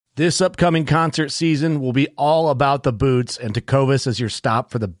This upcoming concert season will be all about the boots, and Tecovas is your stop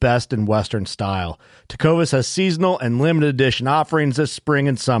for the best in Western style. Tecovas has seasonal and limited edition offerings this spring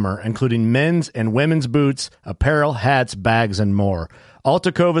and summer, including men's and women's boots, apparel, hats, bags, and more. All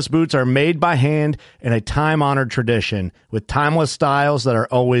Tecovas boots are made by hand in a time-honored tradition with timeless styles that are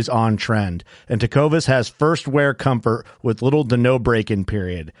always on trend. And Tecovas has first wear comfort with little to no break-in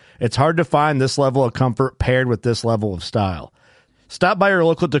period. It's hard to find this level of comfort paired with this level of style. Stop by your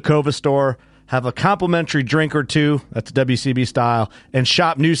local Tecovas store, have a complimentary drink or two, that's WCB style, and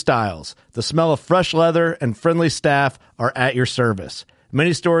shop new styles. The smell of fresh leather and friendly staff are at your service.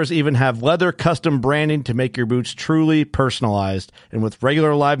 Many stores even have leather custom branding to make your boots truly personalized. And with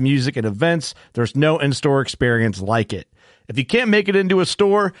regular live music and events, there's no in-store experience like it. If you can't make it into a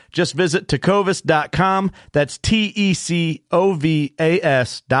store, just visit tecovas.com. That's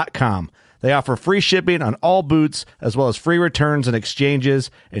TECOVAS.com. They offer free shipping on all boots, as well as free returns and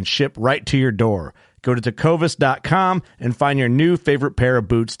exchanges, and ship right to your door. Go to tecovas.com and find your new favorite pair of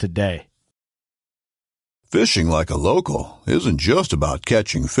boots today. Fishing like a local isn't just about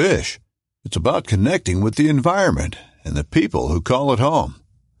catching fish. It's about connecting with the environment and the people who call it home.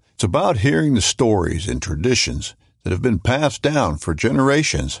 It's about hearing the stories and traditions that have been passed down for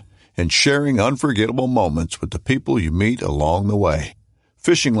generations and sharing unforgettable moments with the people you meet along the way.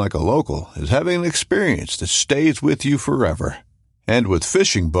 Fishing like a local is having an experience that stays with you forever. And with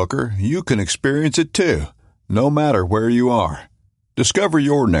Fishing Booker, you can experience it too, no matter where you are. Discover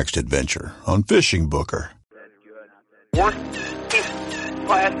your next adventure on Fishing Booker. Worst piece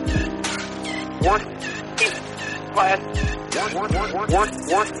class. Worst piece class.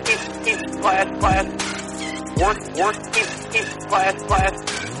 Worst piece class. Worst piece class.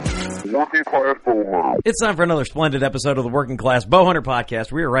 Working class bow. It's time for another splendid episode of the Working Class Bowhunter Podcast.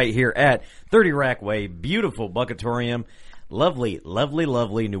 We are right here at 30 Rack Way, beautiful Buckatorium, lovely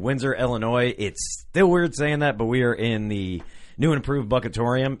New Windsor, Illinois. It's still weird saying that, but we are in the new and improved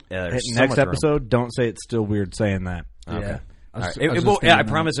Buckatorium. Next episode, don't say it's still weird saying that. Okay. Yeah. All right. I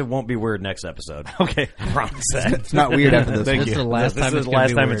promise it won't be weird next episode. Okay. I promise that. It's not weird after this. Thank This you. is the last This time is it's the gonna last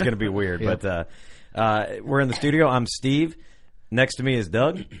be time weird. it's going to be weird. Yep. But we're in the studio. I'm Steve. Next to me is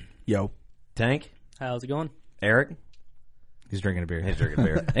Doug. Yo. Tank. How's it going? Eric. He's drinking a beer. He's drinking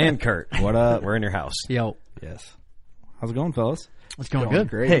beer. And Kurt. What up? We're in your house. Yo, Yes. How's it going, fellas? it's going good.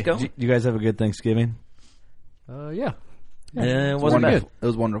 Great. Hey, Did you guys have a good Thanksgiving? Yeah. It wasn't bad. Good. It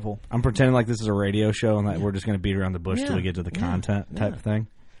was wonderful. I'm pretending like this is a radio show and that we're just going to beat around the bush till we get to the content type of thing.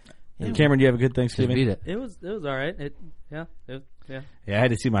 Yeah. Cameron, do you have a good Just Thanksgiving? beat it. It was all right. Yeah. Yeah, I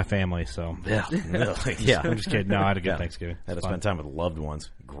had to see my family, so. Yeah. I'm just kidding. No, I had a good Yeah. Thanksgiving. Had to spend time with loved ones.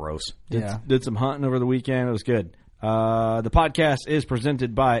 Gross. Did some hunting over the weekend. It was good. The podcast is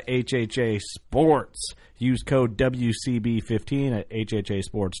presented by HHA Sports. Use code WCB15 at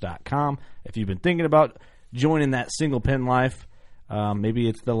HHAsports.com. If you've been thinking about joining that single pin life, maybe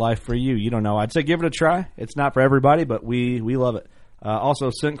it's the life for you. You don't know. I'd say give it a try. It's not for everybody, but we love it. Also,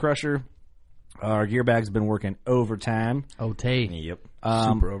 Scent Crusher. Our gear bag's been working overtime. Yep.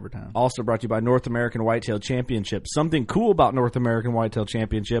 Super overtime. Also brought to you by North American Whitetail Championship. Something cool about North American Whitetail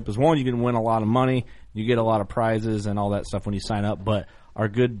Championship is, one, you can win a lot of money. You get a lot of prizes and all that stuff when you sign up. But our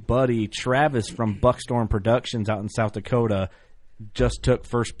good buddy Travis from Buckstorm Productions out in South Dakota just took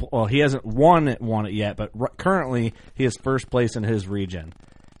first. Well, he hasn't won it yet, but currently he is first place in his region.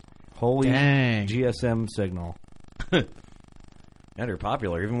 Holy Dang. GSM signal. And you're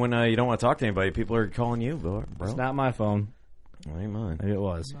popular. Even when you don't want to talk to anybody, people are calling you, bro. It's not my phone. Ain't mine. Maybe it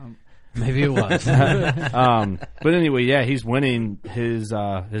was. Maybe it was. But anyway, yeah, he's winning his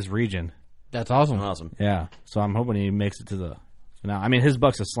region. That's awesome. Awesome. Yeah, so I'm hoping he makes it to the finale. I mean, his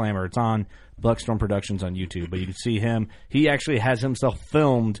buck's a slammer. It's on Buckstorm Productions on YouTube, but you can see him. He actually has himself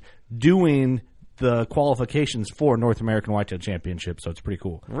filmed doing the qualifications for North American Whitetail Championship, so it's pretty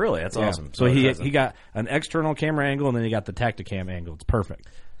cool. Really? That's Yeah. awesome. So he got an external camera angle, and then he got the Tacticam angle. It's perfect.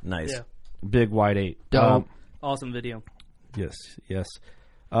 Nice. Yeah. Big wide 8. Dope. Awesome video. Yes.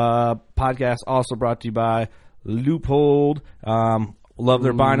 Podcast also brought to you by Loophole. Love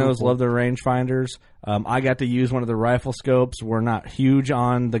their binos, love their rangefinders. I got to use one of the rifle scopes. We're not huge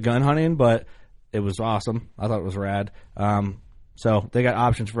on the gun hunting, but it was awesome. I thought it was rad. So they got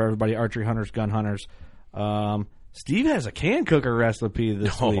options for everybody, archery hunters, gun hunters. Steve has a can cooker recipe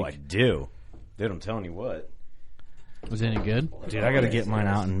this week. Oh, I do. Dude, I'm telling you what. Was it any good? Dude, I got to get mine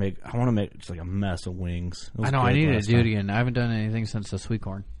out and make. I want to make just like a mess of wings. It was I know. good I need to last do it time. again. I haven't done anything since the sweet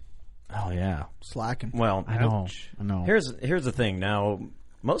corn. Oh yeah. Slacking. Well, I know. I know. Here's the thing. Now,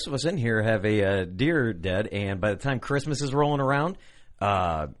 most of us in here have a deer dead, and by the time Christmas is rolling around,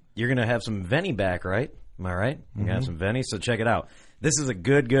 you're going to have some Venny back, right? Am I right? You're going to have some Venny, so check it out. This is a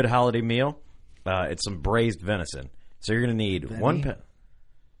good holiday meal. It's some braised venison. So you're going to need 1 pound.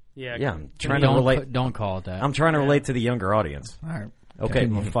 Yeah. Yeah, I'm trying to relate. Don't call it that. I'm trying to relate to the younger audience. All right. Okay.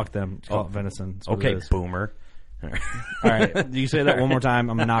 Well, fuck them. It's called venison. That's what Okay, it is. boomer. All right. You say that one more time,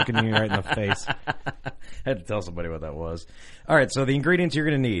 I'm knocking you right in the face. I had to tell somebody what that was. All right, so the ingredients you're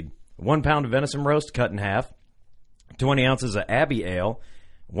going to need: 1 pound of venison roast cut in half, 20 ounces of Abbey ale,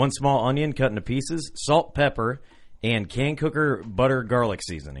 1 small onion cut into pieces, salt, pepper, and can cooker butter garlic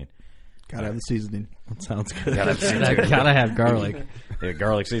seasoning. Gotta have the seasoning. That sounds good. Gotta have garlic. Yeah,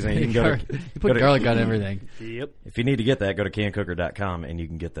 garlic seasoning. You can go to, You put garlic on everything. Yep. if you need to get that, go to cancooker.com and you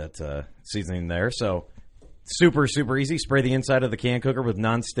can get that seasoning there. So super easy. Spray the inside of the can cooker with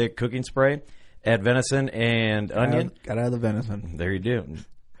nonstick cooking spray. Add venison and onion. Gotta have the venison. There you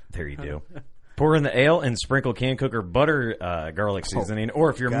do. Pour in the ale and sprinkle can cooker butter garlic seasoning. Or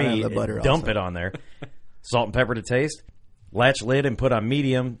if you're gotta me, have the butter dump also. it on there. Salt and pepper to taste. Latch lid and put on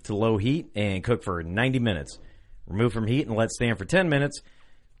medium to low heat and cook for 90 minutes. Remove from heat and let stand for 10 minutes.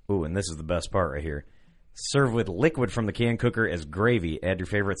 Ooh, and this is the best part right here. Serve with liquid from the can cooker as gravy. Add your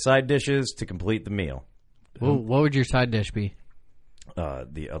favorite side dishes to complete the meal. Well, what would your side dish be?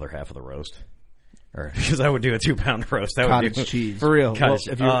 The other half of the roast. Or because I would do a 2-pound roast. I would Cottage do cheese. For real.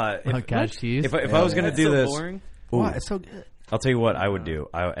 cottage. Well, if you, Cottage cheese. If I was going to That's do so this, boring. Why? It's so good. I'll tell you what I would do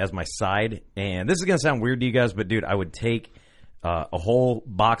as my side. And this is going to sound weird to you guys, but dude, I would take a whole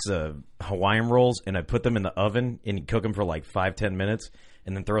box of Hawaiian rolls and I'd put them in the oven and cook them for like 5-10 minutes,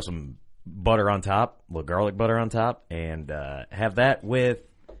 and then throw some butter on top, a little garlic butter on top, and have that with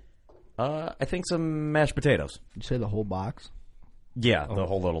I think some mashed potatoes. You say the whole box? Yeah, the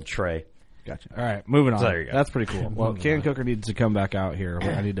whole little tray. Gotcha. all right, moving on. So there you go. That's pretty cool. Well, Can Cooker needs to come back out here.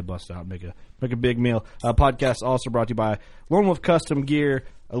 I need to bust out and make a big meal. Podcast also brought to you by Lone Wolf Custom Gear,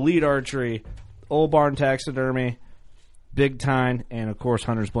 Elite Archery, Old Barn Taxidermy, Big Time, and of course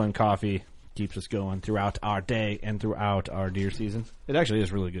Hunter's Blend Coffee keeps us going throughout our day and throughout our deer season. It actually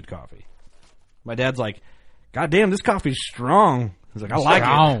is really good coffee. My dad's like, "God damn, this coffee's strong." He's like, "I like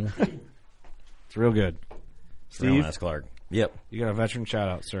it. It's real good." Real Steve, nice, Clark. Yep. you got a veteran shout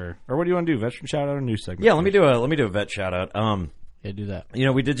out, sir. Or what do you want to do? Veteran shout out or news segment? Yeah, let me do a vet shout out. Yeah, do that. You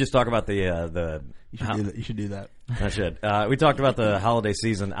know, we did just talk about the You should do that. You should do that. I should. We talked about the holiday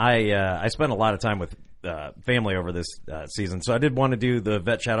season. I spent a lot of time with family over this season, so I did want to do the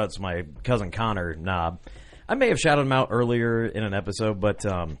vet shout-outs to my cousin Connor Knob. I may have shouted him out earlier in an episode, but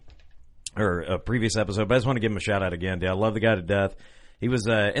or a previous episode, but I just want to give him a shout-out again. Dude, I love the guy to death. He was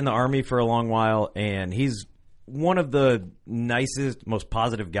in the Army for a long while, and he's one of the nicest, most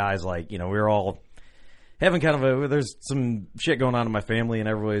positive guys. Like, you know, we were all having kind of there's some shit going on in my family, and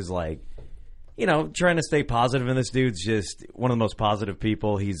everybody's like, you know, trying to stay positive, and this dude's just one of the most positive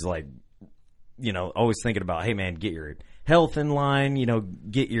people. He's like, you know, always thinking about, hey man, get your health in line, you know,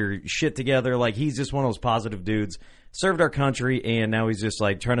 get your shit together. Like, he's just one of those positive dudes. Served our country, and now he's just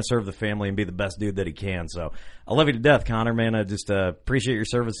like trying to serve the family and be the best dude that he can. So I love you to death, Connor, man. I just appreciate your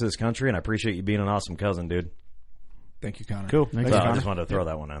service to this country, and I appreciate you being an awesome cousin, dude. Thank you, Connor. Cool. So Thanks, I Connor. just wanted to throw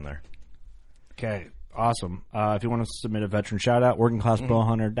that one in there. Okay, awesome. If you want to submit a veteran shout out,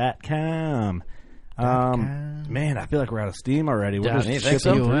 workingclassbowhunter.com. Man, I feel like we're out of steam already. We're Yeah, just you think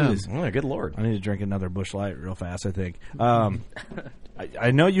shipping so? through these. Oh, good Lord. I need to drink another Busch Light real fast, I think.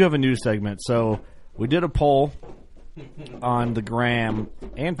 I know you have a news segment, so we did a poll on the Gram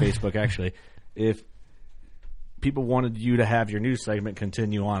and Facebook, actually, if people wanted you to have your news segment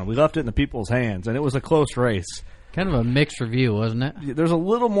continue on. We left it in the people's hands, and it was a close race. Kind of a mixed review, wasn't it? There's a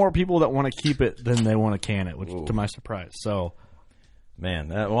little more people that want to keep it than they want to can it, which to my surprise. So Man,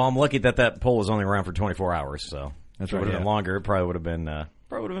 well, I'm lucky that poll was only around for 24 hours, so That's if it right, would have been yeah. longer, it probably would have been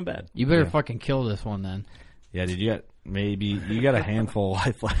bad. You better fucking kill this one then. yeah, did you got a handful of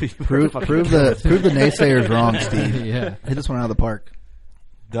life left? Prove the naysayers wrong, Steve. Yeah. Hit this one out of the park.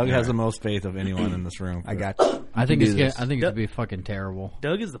 Doug has the most faith of anyone in this room. I got you. I think You it's can do this. I think it's gonna be fucking terrible.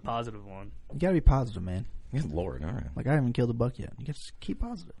 Doug is the positive one. You gotta be positive, man. Good Lord, all right. Like, I haven't killed a buck yet. You gotta just keep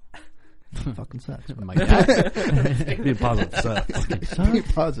positive. Fucking sucks. Oh my God. Be positive. Sucks. Be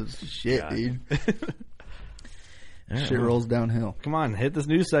positive shit, dude. Shit rolls downhill. Come on, hit this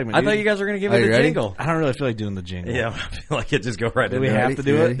news segment. I dude. thought you guys were going to give Are it you a ready? jingle. I don't really feel like doing the jingle. Yeah, I feel like it just go right Do in we there. have to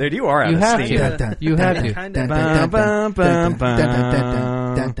do it? Dude, you are out You of have steam. to. You have to. Kinda.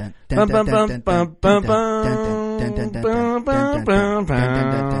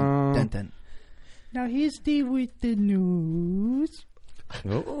 Now here's Steve with the news.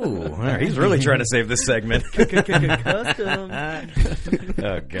 Ooh, all right, he's really trying to save this segment. Custom.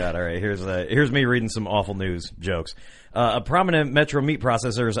 Oh God! All right, here's me reading some awful news jokes. A prominent Metro meat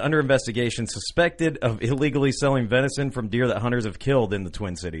processor is under investigation, suspected of illegally selling venison from deer that hunters have killed in the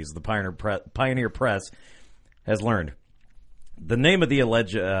Twin Cities. The Pioneer Press has learned. The name of the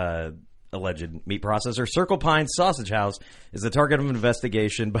alleged meat processor, Circle Pine Sausage House, is the target of an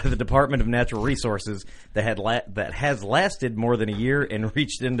investigation by the Department of Natural Resources that has lasted more than a year and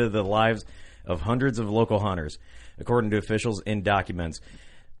reached into the lives of hundreds of local hunters, according to officials in documents.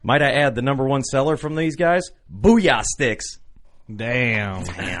 Might I add the number one seller from these guys? Booyah Sticks. Damn.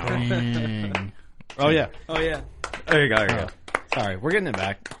 Dang. Oh, yeah. Oh yeah. There you go. Sorry, we're getting it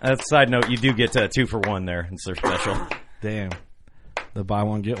back. Side note, you do get 2 for 1 there. It's their special. Damn. The buy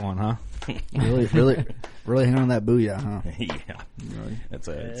one, get one, huh? Really hanging on that booyah, huh? Yeah.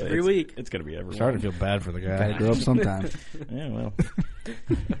 Every week. It's going to be every Starting to feel bad for the Gotta guy. grow up sometime. Yeah, well.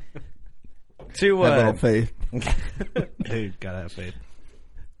 Have all faith. Dude, gotta have faith.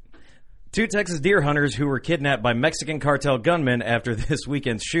 2 Texas deer hunters who were kidnapped by Mexican cartel gunmen after this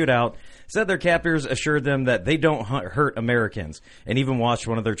weekend's shootout said their captors assured them that they don't hurt Americans and even watched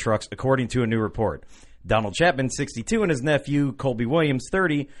one of their trucks, according to a new report. Donald Chapman, 62, and his nephew, Colby Williams,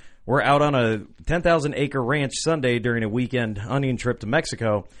 30, were out on a 10,000-acre ranch Sunday during a weekend hunting trip to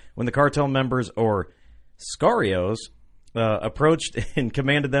Mexico when the cartel members, or Scarios, approached and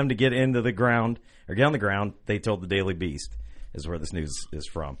commanded them to get on the ground, they told the Daily Beast. Is where this news is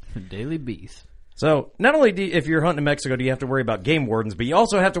from. Daily Beast. So, not only if you're hunting in Mexico, do you have to worry about game wardens, but you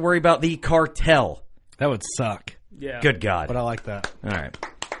also have to worry about the cartel. That would suck. Yeah. Good God. But I like that. All right.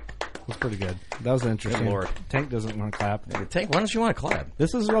 That's pretty good. That was interesting. Good Lord. Tank doesn't want to clap. Tank, why don't you want to clap?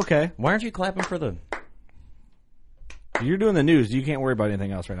 This is okay. Why aren't you clapping for the... You're doing the news. You can't worry about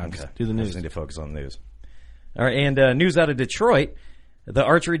anything else right now. Just do the I news. just need to focus on the news. All right, and news out of Detroit. The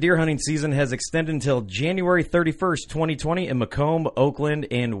archery deer hunting season has extended until January 31st, 2020 in Macomb, Oakland,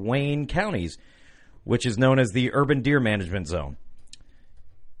 and Wayne counties, which is known as the Urban Deer Management Zone.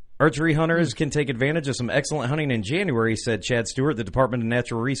 Archery hunters can take advantage of some excellent hunting in January, said Chad Stewart, the Department of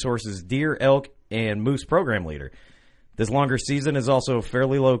Natural Resources Deer, Elk, and Moose Program Leader. This longer season is also a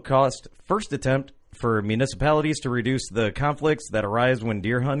fairly low-cost first attempt for municipalities to reduce the conflicts that arise when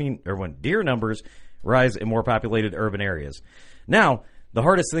deer numbers rise in more populated urban areas. Now, the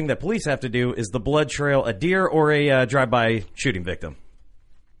hardest thing that police have to do is the blood trail a deer or a drive-by shooting victim.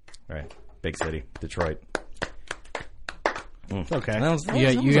 All right, big city, Detroit. It's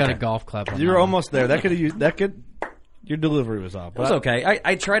okay. You got a golf clap on You were that one. almost there. Your delivery was off. It was okay.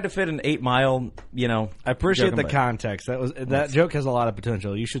 I tried to fit an 8-mile, I appreciate the joke, context. That joke has a lot of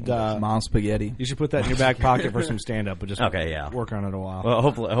potential. You should Mom spaghetti. you should put that in your back pocket for some stand up, but just Okay, yeah. work on it a while. Well,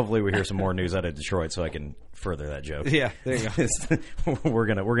 hopefully we hear some more news out of Detroit so I can further that joke. Yeah, there you go. we're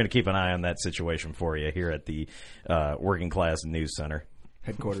gonna keep an eye on that situation for you here at the Working Class News Center.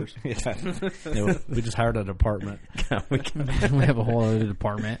 Headquarters. Yeah, we just hired a department. We have a whole other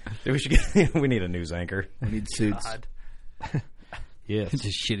department. We need a news anchor. We need suits. Yes.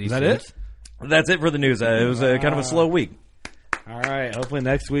 Just shitty. Is that suits. it? That's it for the news. It was kind of a slow week. All right. Hopefully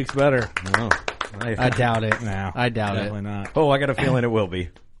next week's better. Oh, I doubt it. No, I doubt definitely it. not. I got a feeling it will be.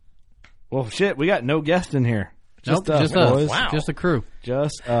 Well, shit, we got no guest in here. Nope, Just us, just us. boys. Wow. Just the crew.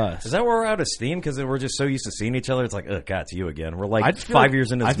 Just us. Is that where we're out of steam? Because we're just so used to seeing each other. It's like, oh, God, it's you again. We're like I just feel 5 like-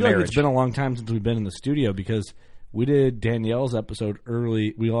 years into I this feel marriage. like it's been a long time since we've been in the studio because we did Danielle's episode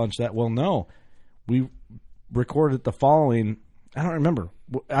early. We launched that. Well, no, we recorded the following. I don't remember.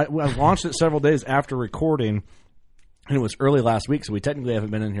 I launched it several days after recording, and it was early last week. So we technically haven't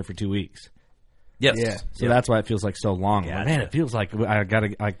been in here for 2 weeks. Yes. Yeah. So that's why it feels like so long. Gotcha. Man, it feels like I got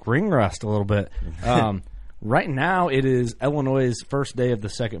to ring rust a little bit. Right now, it is Illinois' first day of the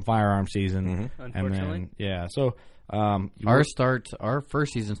second firearm season. Unfortunately. So Our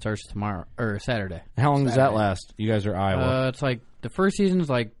first season starts tomorrow or Saturday. how long does that last? You guys are Iowa. It's like the first season's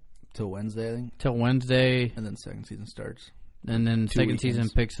like Till Wednesday, I think. till Wednesday, And then second season starts. and then second weekends. season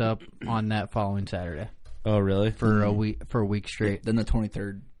picks up on that following Saturday Oh, really? for a week straight. Then the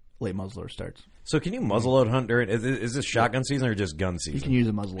 23rd late muzzler starts. So can you muzzleload hunt during? Is this shotgun season or just gun You season? can use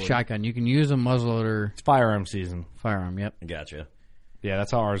a muzzleloader. Shotgun. You can use a muzzleloader It's firearm season. firearm. Yep. Gotcha. Yeah,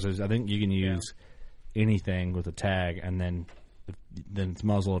 that's how ours is. I think you can use anything with a tag, and then it's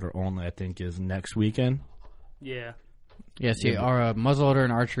muzzleloader only. I think is next weekend. Yeah. Yeah. See, our muzzleloader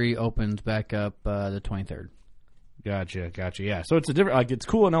and archery opens back up the 23rd. Gotcha. Yeah, so it's a different. Like it's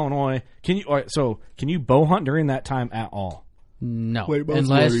cool in Illinois. Can you bow hunt during that time at all? No, Wait,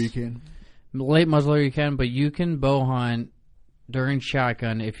 unless muzzleloader you can. late muzzleloader you can, but you can bow hunt during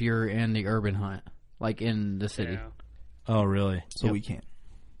shotgun if you're in the urban hunt, like in the city. Yeah. Oh, really? So we can't.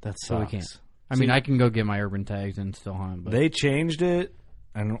 That sucks. So we can't. I mean, I can go get my urban tags and still hunt. But They changed it,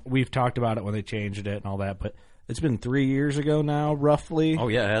 and we've talked about it when they changed it and all that, but it's been 3 years ago now, roughly, Oh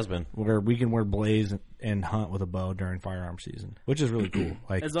yeah, it has been. where we can wear blaze and hunt with a bow during firearm season, which is really cool.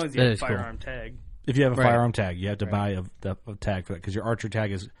 Like, As long as you That have a is cool. firearm tag. if you have a Right. firearm tag, you have to buy a tag for that because your archer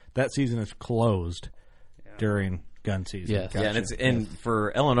tag that season is closed during gun season. Yes. Yeah, and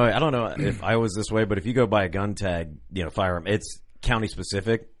for Illinois, I don't know if I was this way, but if you go buy a gun tag, firearm, it's county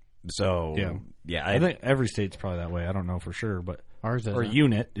specific. So yeah, I think every state's probably that way. I don't know for sure, but ours or isn't.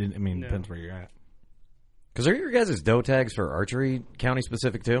 unit. I mean, depends where you're at. because are your guys' doe tags for archery county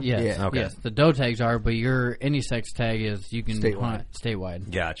specific too? Yes, Okay. yes. The doe tags are, but your any sex tag is you can Statewide. hunt statewide.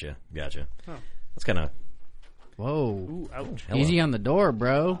 Gotcha. That's kind of Whoa, Ooh, ouch. easy on the door,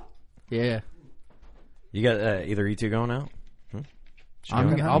 bro. Yeah, you got either you two going out?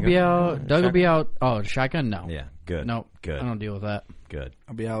 I'll be out. Doug will be out. Oh, shotgun? No. Yeah, good. Nope. Good. I don't deal with that. Good.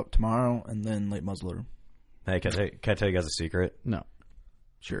 I'll be out tomorrow and then late muzzleloader. Hey, can I tell you guys a secret? No,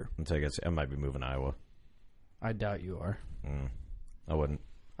 Sure. I'll tell you guys, I might be moving to Iowa. I doubt you are. I wouldn't.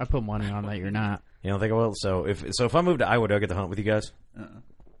 I put money on that. You're not. You don't think I will? So if I move to Iowa, do I get to hunt with you guys?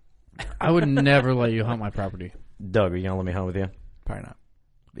 I would never let you hunt my property. Doug, are you gonna let me hunt with you? Probably not.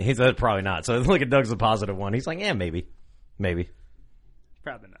 He said probably not. So look at Doug's the positive one. He's like, yeah, maybe.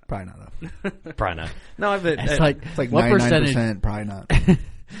 Probably not. Probably not. Though. Probably not. No, I've been. It's like It's like what 99%. Probably not.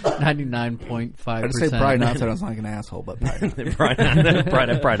 99.5%. I just say probably not so I don't sound like an asshole, but probably not.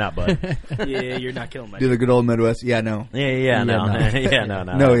 probably not, bud. Yeah, you're not killing my Do the good old Midwest. Yeah, no. Yeah, no. no. Yeah, no.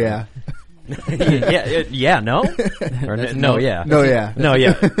 No, yeah. yeah, no? Or no, yeah. No, yeah. No,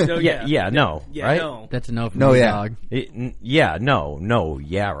 yeah. No, Yeah, no. Yeah, right? no. That's a no for No, me, yeah. dog. Yeah, no,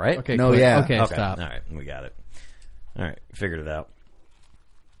 yeah, right? Okay, No, quit. yeah. Okay, stop. All right, we got it. All right, figured it out.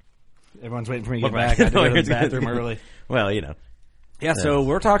 Everyone's waiting for me to get What back. I had to go to the bathroom early. Well, Yeah, so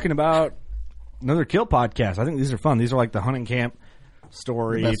we're talking about another kill podcast. I think these are fun. These are like the hunting camp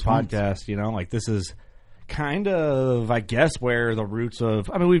story Best ones. podcast. Like this is kind of, I guess, where the roots of.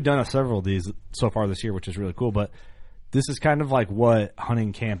 I mean, we've done several of these so far this year, which is really cool. But this is kind of like what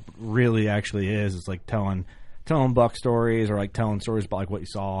hunting camp really actually is. It's like telling buck stories or like telling stories about like what you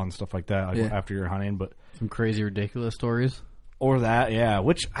saw and stuff like that like, Yeah. after you're hunting. But Some crazy, ridiculous stories. or that, yeah.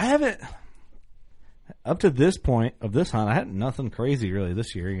 Which I haven't up to this point of this hunt. I had nothing crazy really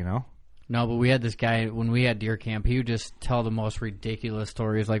this year. No, but we had this guy, when we had deer camp, he would just tell the most ridiculous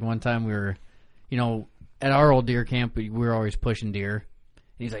stories. Like one time we were, at our old deer camp, we were always pushing deer. And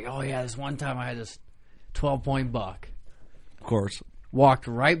he's like, oh yeah, this one time I had this 12-point buck. Of course. Walked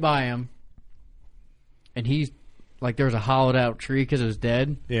right by him, and he's like, there was a hollowed out tree because it was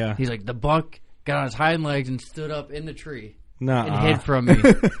dead. Yeah. He's like, the buck got on his hind legs and stood up in the tree. Nuh-uh. And hid from me.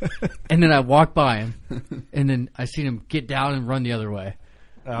 And then I walked by him, and then I seen him get down and run the other way.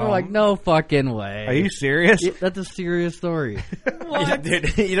 We're like, no fucking way. Are you serious? Yeah, that's a serious story. Yeah,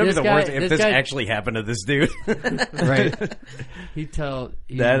 dude, you know This the guy- worst if this this guy- actually happened to this dude. Right. He That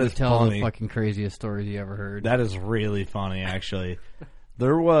would is tell funny. the fucking craziest stories you ever heard. That is really funny, actually.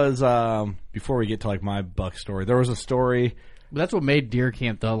 There was before we get to like my buck story, there was a story. But that's what made deer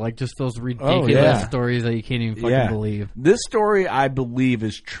camp, though. Like, just those ridiculous stories that you can't even fucking believe. This story, I believe,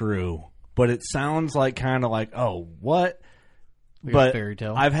 is true, but it sounds like kind of like, oh, what? Like a But fairy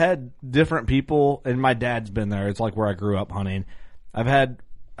tale. I've had different people, and my dad's been there. It's like where I grew up hunting.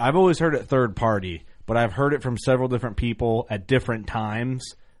 I've always heard it third party, but I've heard it from several different people at different times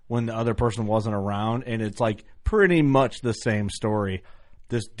when the other person wasn't around, and it's like pretty much the same story.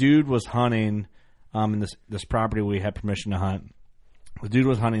 This dude was hunting in this property we had permission to hunt. The dude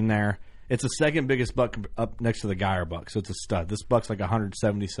was hunting there. It's the second biggest buck up next to the Geyer buck, so it's a stud. This buck's like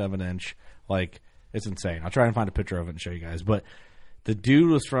 177 inch. Like, it's insane. I'll try and find a picture of it and show you guys. But the dude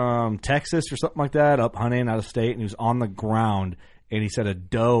was from Texas or something like that, up hunting out of state, and he was on the ground, and he said a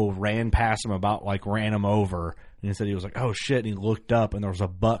doe ran past him ran him over. And he said he was like, oh shit, and he looked up, and there was a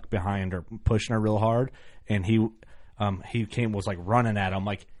buck behind her pushing her real hard, and he was like running at him,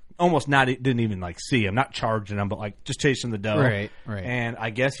 like almost didn't even like see him, not charging him, but like just chasing the doe. Right. And I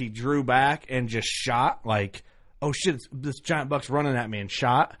guess he drew back and just shot, like, oh shit, this giant buck's running at me, and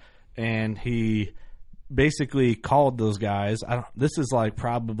shot. And he basically called those guys. This is like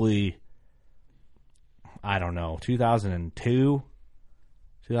probably, I don't know, 2002,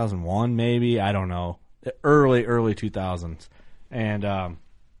 2001 maybe, I don't know, early 2000s. And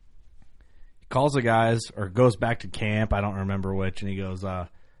he calls the guys or goes back to camp, I don't remember which, and he goes,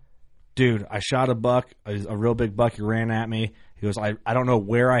 dude, I shot a buck, a real big buck. He ran at me. He goes, I don't know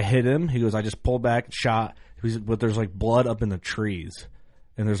where I hit him. He goes, I just pulled back, shot. But there's like blood up in the trees.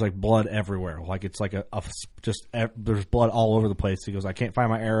 and there's like blood everywhere. Like it's like there's blood all over the place. He goes, I can't find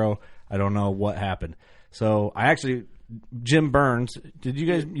my arrow. I don't know what happened. So Jim Burns.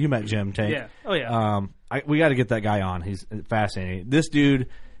 You met Jim, Tank? Yeah. Oh yeah. We got to get that guy on. He's fascinating. This dude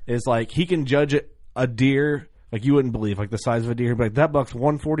is like, he can judge a deer like you wouldn't believe, like the size of a deer. But like, that buck's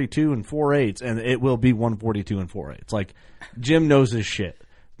 142 and 4/8, and it will be 142 and 4/8. Like, Jim knows his shit.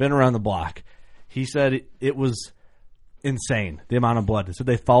 Been around the block. He said it was insane, the amount of blood. They said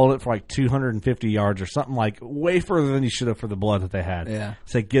they followed it for like 250 yards or something, like way further than he should have for the blood that they had. Yeah.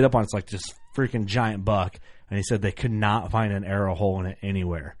 So they get up on it's like this freaking giant buck, and he said they could not find an arrow hole in it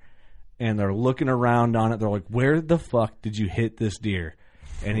anywhere. And they're looking around on it. They're like, where the fuck did you hit this deer?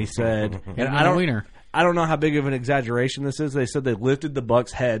 And he said, and I don't know how big of an exaggeration this is. They said they lifted the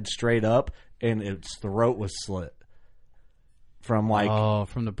buck's head straight up, and its throat was slit. From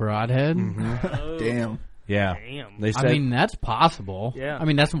the broadhead? Oh, Damn. Yeah. Damn. They said, I mean, that's possible. Yeah. I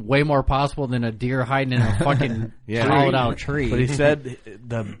mean, that's way more possible than a deer hiding in a fucking hollowed out tree. But he said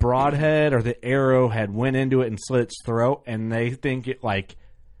the broadhead or the arrow had went into it and slit its throat, and they think it like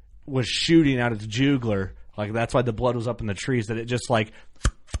was shooting out its jugular. Like, that's why the blood was up in the trees, that it just like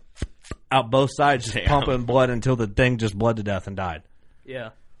out both sides, just pumping blood until the thing just bled to death and died. Yeah.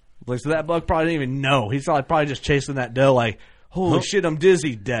 Like, so that buck probably didn't even know. He's probably just chasing that doe like, holy shit, I'm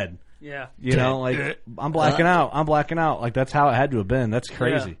dizzy, dead. Yeah. You know, like, I'm blacking out. Like, that's how it had to have been. That's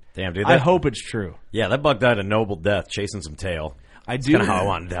crazy. Yeah. Damn, dude. I hope it's true. Yeah, that buck died a noble death chasing some tail. That's kind of how I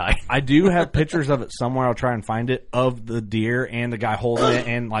want to die. I do have pictures of it somewhere. I'll try and find it, of the deer and the guy holding it,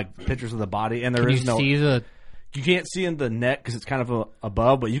 and like pictures of the body. And you can't see in the neck because it's kind of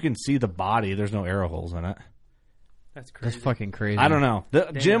above, but you can see the body. There's no arrow holes in it. That's crazy. That's fucking crazy. I don't know.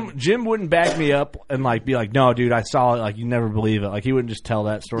 Jim wouldn't back me up and like be like, no, dude, I saw it. Like, you never believe it. Like, he wouldn't just tell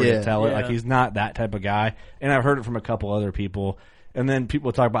that story to tell it. Like, he's not that type of guy. And I've heard it from a couple other people. And then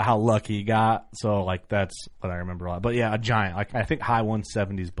people talk about how lucky he got. So, like, that's what I remember a lot. But yeah, a giant. Like, I think high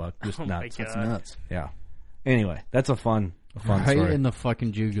 170s buck. Just nuts. My God. That's nuts. Yeah. Anyway, that's a fun right story. in the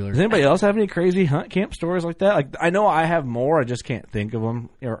fucking jugular. Does anybody else have any crazy hunt camp stories like that? Like, I know I have more. I just can't think of them,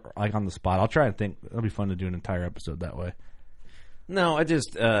 or like on the spot. I'll try and think. It'll be fun to do an entire episode that way. No, I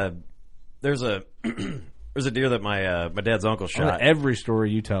just there's a deer that my dad's uncle shot. Every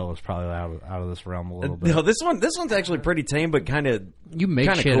story you tell is probably out of this realm a little bit. No, this one's actually pretty tame, but kind of you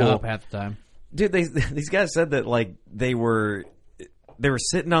make shit cool. up half the time, dude. These guys said that like they were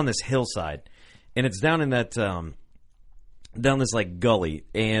sitting on this hillside, and it's down in that down this like gully,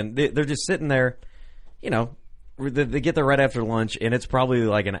 and they're just sitting there, you know. They get there right after lunch, and it's probably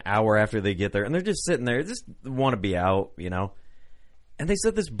like an hour after they get there, and they're just sitting there, just want to be out, you know. And they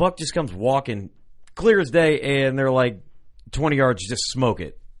said this buck just comes walking, clear as day, and they're like 20 yards, just smoke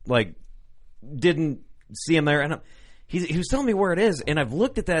it. Like, didn't see him there. And he was telling me where it is, and I've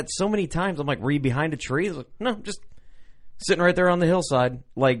looked at that so many times. I'm like, were you behind a tree? He's like, no, just sitting right there on the hillside.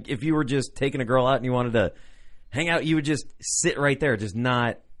 Like, if you were just taking a girl out and you wanted to hang out, you would just sit right there, just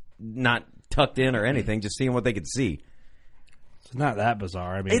not tucked in or anything, just seeing what they could see. It's not that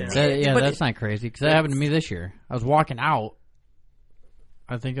bizarre. I mean, that's not crazy, because that happened to me this year. I was walking out.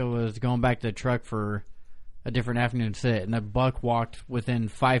 I think I was going back to the truck for a different afternoon sit, and that buck walked within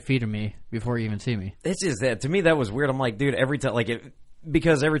 5 feet of me before he even see me. It's just that, to me, that was weird. I'm like, dude, every time,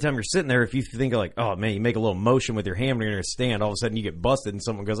 because every time you're sitting there, if you think like, oh man, you make a little motion with your hand when you're in a stand, all of a sudden you get busted, and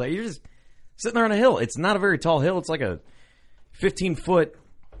someone goes like, you're just sitting there on a hill. It's not a very tall hill. It's like a 15-foot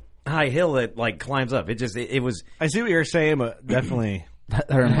high hill that like climbs up. It was. I see what you're saying, but definitely. That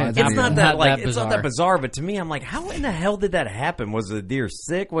reminds me. It's not that bizarre. bizarre, but to me, I'm like, how in the hell did that happen? Was the deer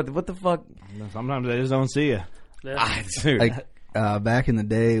sick? What the fuck? Sometimes they just don't see you. Dude. Like back in the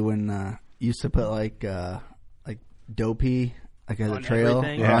day when used to put like doe pee like as a On trail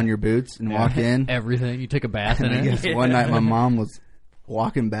everything? or on your boots and walk in. Everything. You took a bath in And I it. guess one night my mom was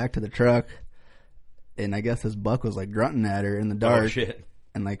walking back to the truck, and I guess this buck was like grunting at her in the dark. Oh shit!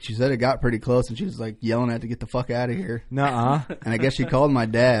 And like she said, it got pretty close, and she was like yelling at to get the fuck out of here. Nuh-uh. And I guess she called my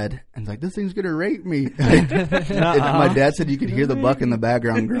dad and was like, "This thing's gonna rape me." And my dad said you could hear the buck in the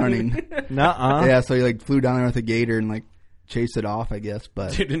background grunting. Nuh-uh. Yeah, so he like flew down there with a gator and like chased it off, I guess.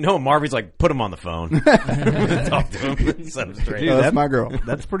 But Dude, no, Marvy's like, put him on the phone. Talk to him. Set him straight. Dude, that's my girl.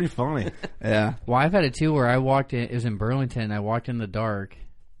 That's pretty funny. Yeah. Well, I've had it too where I walked in, it was in Burlington, I walked in the dark,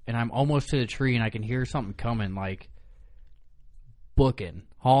 and I'm almost to the tree, and I can hear something coming, like, booking,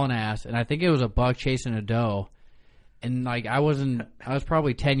 hauling ass, and I think it was a buck chasing a doe, and, like, I was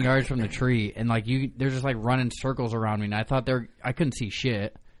probably 10 yards from the tree, and, like, they're just, like, running circles around me, and I thought I couldn't see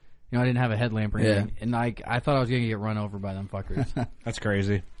shit. You know, I didn't have a headlamp or anything, and, like, I thought I was going to get run over by them fuckers. That's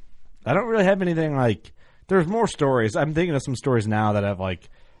crazy. I don't really have anything, like, There's more stories. I'm thinking of some stories now that I've like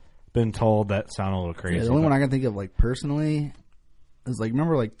been told that sound a little crazy. Yeah, the only one I can think of like personally is like,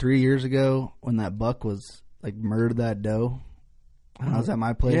 remember like 3 years ago when that buck was like murdered that doe when I was at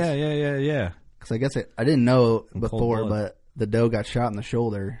my place? Yeah. Because I guess I didn't know In before, cold blood. but the doe got shot in the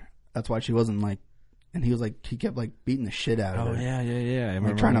shoulder. That's why she wasn't like, and he was like, he kept like beating the shit out of her. Oh yeah. I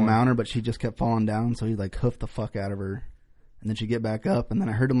Like trying to mount her, but she just kept falling down, so he like hoofed the fuck out of her. And then she'd get back up, and then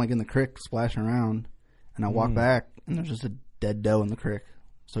I heard him like in the creek splashing around, and I walked back, and there's just a dead doe in the creek,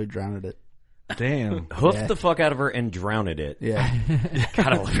 so he drowned it. Damn. Hoofed the fuck out of her and drowned it. Yeah. God,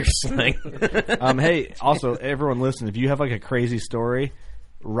 I love your slang. Hey, also everyone listen, if you have like a crazy story,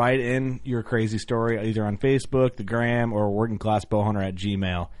 write in your crazy story either on Facebook, the Gram, or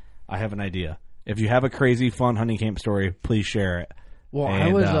workingclassbowhunter@gmail. I have an idea. If you have a crazy fun hunting camp story, please share it. Well, and,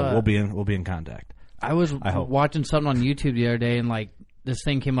 I was we'll be in contact. I was hope. watching something on YouTube the other day, and like this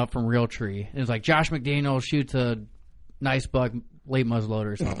thing came up from Realtree. It was like Josh McDaniel shoots a nice buck late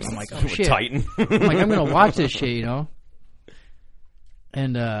muzzleloader or something. I'm like, oh shit! Titan. I'm like, I'm gonna watch this shit, you know.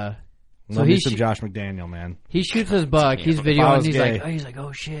 And So so he some Josh McDaniel, man. he shoots his buck. He's I videoing. was He's gay. like,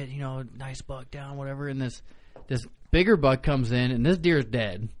 oh shit, you know, nice buck down, whatever. And this bigger buck comes in, and this deer's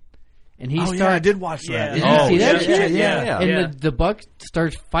dead. And he starts. I did watch that. Did you see that yeah, shit? yeah. And the buck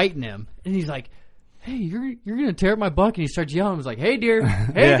starts fighting him, and he's like, "Hey, you're gonna tear up my buck!" And he starts yelling. He's like, "Hey, deer!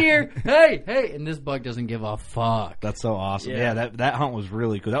 Hey, Yeah. deer! Hey!" And this buck doesn't give a fuck. That's so awesome. Yeah. Yeah, that hunt was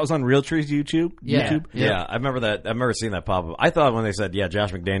really cool. That was on Realtree's YouTube. Yeah. YouTube. Yeah, I remember that. I remember seeing that pop up. I thought when they said, "Yeah,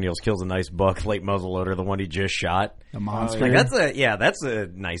 Josh McDaniels kills a nice buck, late muzzleloader, the one he just shot." The monster. Like that's a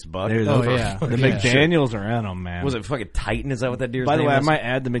nice buck. There's Oh, those- yeah. The Yeah. McDaniels are in them, man. Was it fucking Titan? Is that what that deer's By the name way, I is? might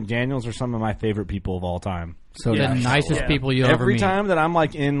add the McDaniels are some of my favorite people of all time. So The nice. nicest people you'll ever Every meet. time that I'm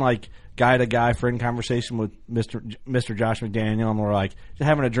like in like guy to guy friend conversation with Mr. Josh McDaniel, and we're like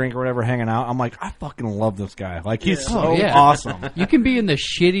having a drink or whatever, hanging out, I'm like, I fucking love this guy. Like he's so Oh, yeah. awesome. You can be in the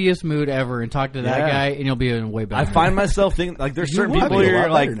shittiest mood ever and talk to that Yeah. guy, and you'll be in way better. I find myself thinking like there's certain would people be a where you're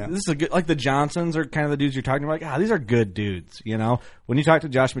lot like, better now. this is a good, like the Johnsons are kind of the dudes you're talking to. Like, these are good dudes. You know, when you talk to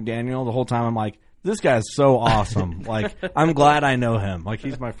Josh McDaniel, the whole time I'm like, this guy's so awesome. Like, I'm glad I know him. Like,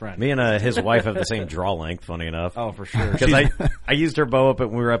 he's my friend. Me and his wife have the same draw length. Funny enough. Oh, for sure. Because I used her bow up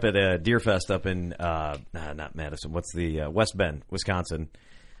when we were up at Deer Fest up in not Madison. What's the West Bend, Wisconsin?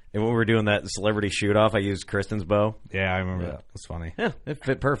 And when we were doing that celebrity shoot off, I used Kristen's bow. Yeah, I remember that. It's funny. Yeah, it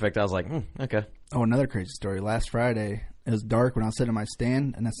fit perfect. I was like, okay. Oh, another crazy story. Last Friday, it was dark when I was sitting in my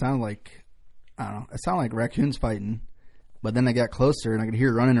stand, and it sounded like, I don't know, it sounded like raccoons fighting. But then I got closer, and I could hear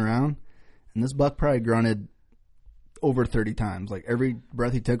it running around, and this buck probably grunted over 30 times. Like, every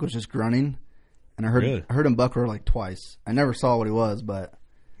breath he took was just grunting, and I Really? heard him buck roar like twice. I never saw what he was, but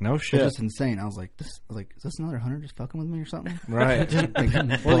No it shit. was just insane. I was like, is this another hunter just fucking with me or something? Right.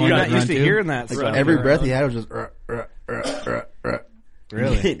 Like, Well, you're not used to too. hearing that. like, stuff. every breath he had was just,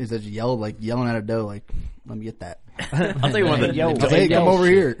 Really? he just yelling at a doe, like, let me get that. I'll tell you one of the I was like, hey, come over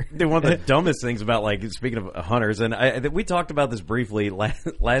here. Dude, one of the dumbest things about, like, speaking of hunters, and we talked about this briefly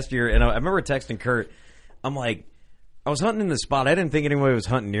last year, and I remember texting Kurt. I'm like, I was hunting in this spot. I didn't think anyone was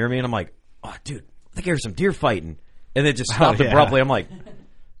hunting near me, and I'm like, oh, dude, I think there's some deer fighting. And it just stopped yeah. abruptly. I'm like,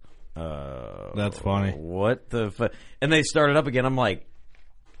 That's funny. what the fuck? And they started up again. I'm like,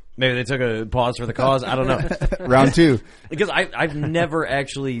 maybe they took a pause for the cause. I don't know. Round two. Because I've never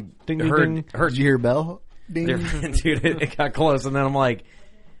actually Ding, ding, heard ding. Did you hear a bell? Ding. dude, it got close, and then I'm like,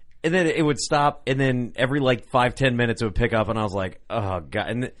 and then it would stop, and then every like 5-10 minutes it would pick up, and I was like, oh god.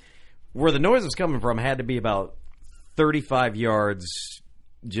 And where the noise was coming from had to be about 35 yards,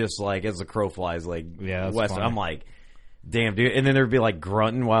 just like as the crow flies, like Yeah, that's west. funny. I'm like, damn, dude. And then there'd be like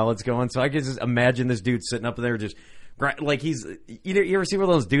grunting while it's going, so I could just imagine this dude sitting up there just like he's. You ever see one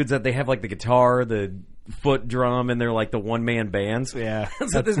of those dudes that they have like the guitar, the foot drum, and they're like the one man bands? Yeah.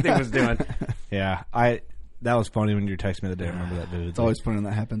 That's what this dude was doing. Yeah. That was funny when you were texting me the day. I remember that, dude. It's always funny when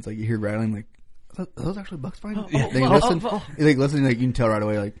that happens. Like, you hear rattling, like, are those actually bucks fighting? Yeah. Then you listen. You like listen, like you can tell right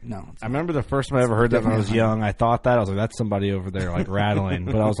away. Like, no, it's I remember the first time I ever heard that when I was young. I thought that I was like, "That's somebody over there like rattling."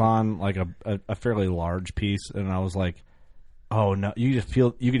 But I was on like a fairly large piece, and I was like, "Oh no!" You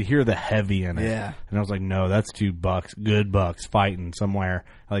could hear the heavy in it. Yeah. And I was like, "No, that's two bucks, good bucks fighting somewhere."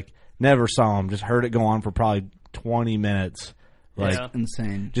 Like never saw them, just heard it go on for probably 20 minutes. Like Yeah.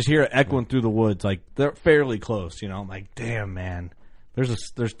 insane. just hear it echoing through the woods. Like they're fairly close. You know, I'm like, "Damn, man,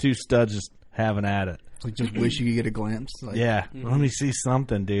 there's two studs just having at it." It's like just wish you could get a glimpse. Like, Yeah, let me see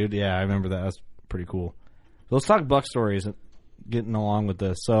something, dude. Yeah, I remember that. That's pretty cool. So let's talk buck stories. Getting along with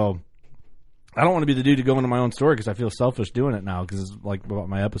this, so I don't want to be the dude to go into my own story because I feel selfish doing it now because it's like about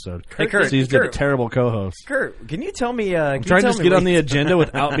my episode. Hey, Kurt, so he's a terrible co-host. Kurt, can you tell me? I'm trying to just get on the agenda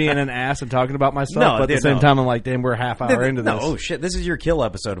without being an ass and talking about myself. No, but at dude, the same no. time, I'm like, damn, we're a half hour into this. No, oh shit, this is your kill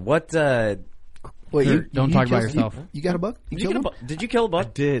episode. What? Wait, Don't talk about killed- yourself. You got a buck? Did You you, killed kill him? a did you kill a I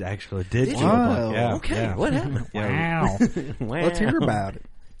buck? did actually. Did Did kill a you? buck. Yeah. Okay, yeah. what happened? Wow. Let's hear about it.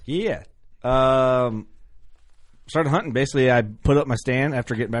 Yeah. Started hunting. Basically, I put up my stand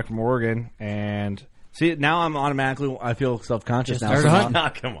after getting back from Oregon, and see now I'm automatically. I feel self conscious Just now. started so hunting. now-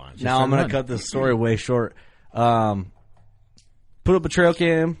 Oh, come on. Now I'm going to cut this story way short. Put up a trail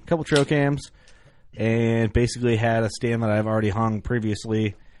cam, a couple trail cams, and basically had a stand that I've already hung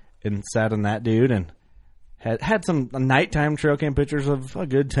previously, and sat on that dude, and had some nighttime trail cam pictures of a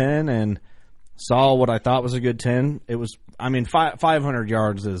good 10, and saw what I thought was a good 10. It was, 500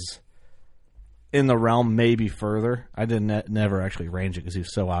 yards is in the realm, maybe further. I didn't never actually range it because he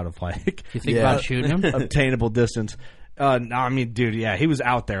was so out of like You think about shooting him? obtainable distance. No, dude, yeah, he was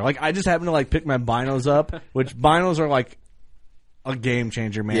out there. Like, I just happened to like pick my binos up, which binos are like a game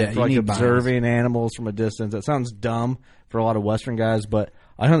changer, man. Yeah, for you like need observing animals from a distance. It sounds dumb for a lot of Western guys, but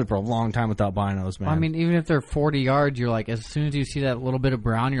I hunted for a long time without binos, man. I mean, even if they're 40 yards, you're like, as soon as you see that little bit of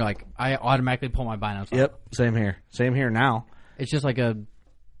brown, you're like, I automatically pull my binos up. yep, same here now. It's just like a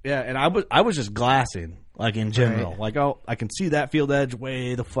Yeah, and I was just glassing, like in general. Right. Like, oh, I can see that field edge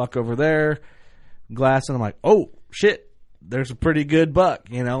way the fuck over there. Glassing, I'm like, oh shit, there's a pretty good buck,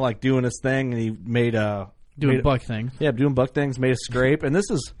 like doing his thing, and he made doing buck things. Yeah, doing buck things, made a scrape, and this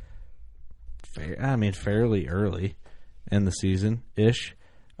is, fairly early in the season ish.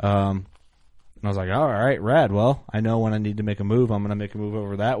 And I was like, all right, rad. Well, I know when I need to make a move, I'm going to make a move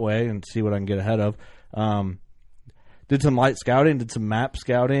over that way and see what I can get ahead of. Did some light scouting, did some map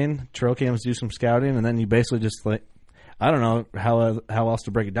scouting, trail cams do some scouting, and then you basically just like, I don't know how else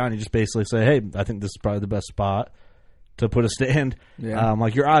to break it down. You just basically say, hey, I think this is probably the best spot to put a stand. Yeah.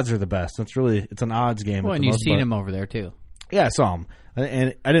 Like your odds are the best. It's an odds game. Well, at and the you've most seen part. him over there, too. Yeah, I saw him,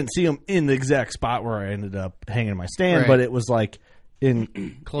 and I didn't see him in the exact spot where I ended up hanging my stand, Right. but it was like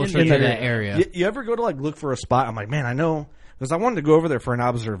in Closer in to that area. You ever go to like look for a spot? I'm like, man, I know, because I wanted to go over there for an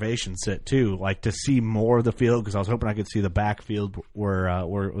observation sit too, like to see more of the field, because I was hoping I could see the backfield where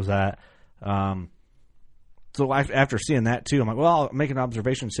it was at. So after seeing that too, I'm like, well, I'll make an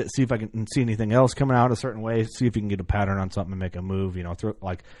observation sit, see if I can see anything else coming out a certain way, see if you can get a pattern on something and make a move.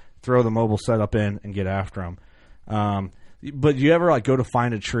 Throw the mobile setup in and get after them. But you ever like go to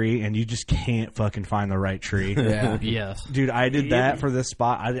find a tree and you just can't fucking find the right tree? Yeah. Yes. Dude, I did that for this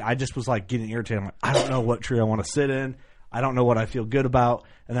spot. I just was like getting irritated. I'm like, I don't know what tree I want to sit in. I don't know what I feel good about.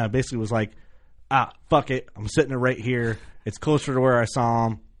 And then I basically was like, fuck it. I'm sitting right here. It's closer to where I saw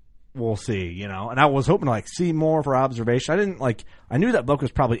him. We'll see, And I was hoping to like see more for observation. I knew that buck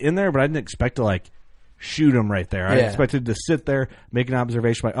was probably in there, but I didn't expect to like shoot him right there. I Yeah. expected to sit there, make an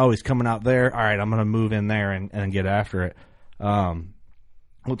observation like, oh, he's coming out there. All right, I'm going to move in there and get after it. Well,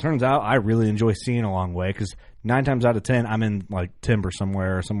 it turns out I really enjoy seeing a long way because 9 times out of 10, I'm in like timber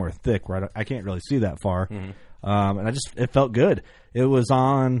somewhere or somewhere thick where I can't really see that far. And it felt good. It was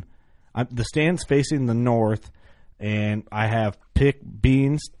on the stand's facing the north, and I have picked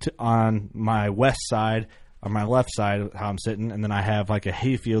beans on my west side, on my left side, how I'm sitting, and then I have like a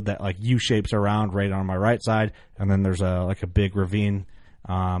hayfield that like U-shapes around right on my right side, and then there's a big ravine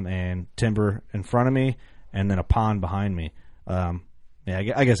and timber in front of me, and then a pond behind me. I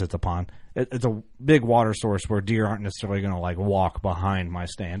guess it's a pond. It's a big water source where deer aren't necessarily going to like walk behind my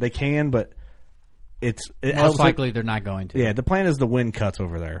stand. They can, but it Most helps likely they're not going to. yeah, the plan is the wind cuts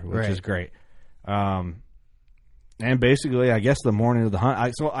over there, which Right. is great. And basically, I guess the morning of the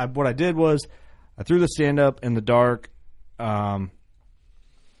hunt, what I did was I threw the stand up in the dark. Well,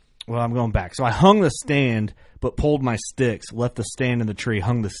 I'm going back. So I hung the stand, but pulled my sticks, left the stand in the tree,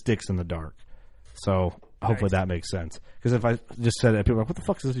 hung the sticks in the dark. So hopefully that makes sense. Because if I just said it, people are like, what the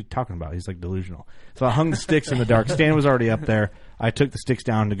fuck is this dude talking about? He's like delusional. So I hung the sticks in the dark. Stand was already up there. I took the sticks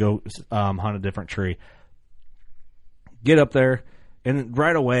down to go hunt a different tree. Get up there, and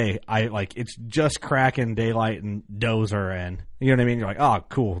right away, it's just cracking daylight and does are in. You know what I mean? You're like, oh,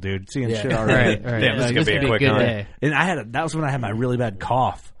 cool, dude. Seeing shit already. Right. Damn, this is gonna be a quick good hunt. day. And that was when I had my really bad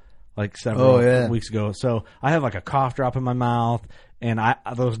cough, like several weeks ago. So I have like a cough drop in my mouth, And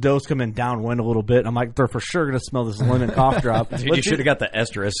those does come in downwind a little bit. I'm like, they're for sure going to smell this lemon cough drop. Dude, you should have got the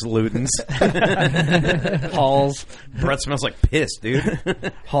estrus Lutens. Halls. Breath smells like piss, dude.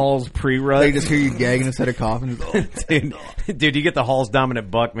 Halls pre-rut. They just hear you gagging instead of coughing. Just, Dude, you get the Hall's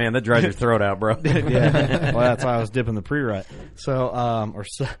dominant buck, man. That dries your throat out, bro. Yeah. Well, that's why I was dipping the pre-rut. So,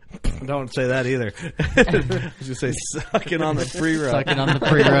 don't say that either. Just say sucking on the pre-rut. Sucking on the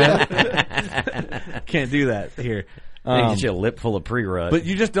pre-rut. Can't do that here. They get you a lip full of pre-rut. But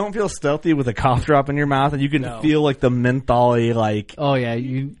you just don't feel stealthy with a cough drop in your mouth, and you can feel like the mentholy, like Oh yeah,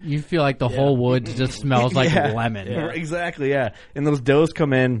 you feel like the whole woods just smells like lemon. Yeah, exactly, yeah. And those does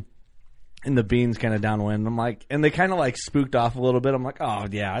come in, and the beans kind of downwind. I'm like, and they kind of like spooked off a little bit. I'm like, oh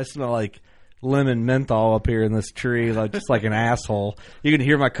yeah, I smell like lemon menthol up here in this tree, like just like an asshole. You can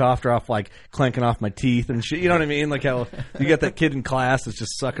hear my cough drop like clanking off my teeth and shit. You know what I mean? Like how you got that kid in class that's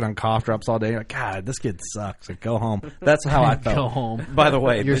just sucking on cough drops all day. You're like, God, this kid sucks. Like, go home. That's how I felt. Go home. By the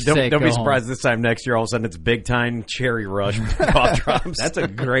way, You're don't sick, be go surprised this time next year all of a sudden it's Big Time Cherry Rush cough drops. That's a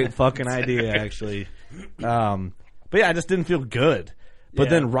great fucking idea, actually. But yeah, I just didn't feel good. But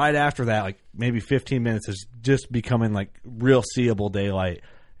then right after that, like maybe 15 minutes, is just becoming like real seeable daylight,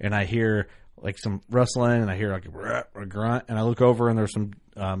 and I hear like some rustling, and I hear like a grunt, and I look over, and there's some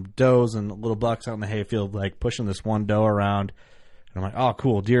does and little bucks out in the hayfield, like pushing this one doe around, and I'm like, oh,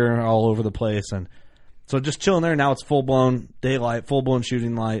 cool, deer all over the place, and so just chilling there. Now it's full blown daylight, full blown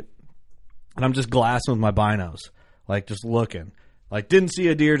shooting light, and I'm just glassing with my binos, like just looking, like didn't see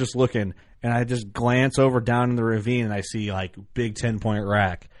a deer, just looking, and I just glance over down in the ravine, and I see like big 10-point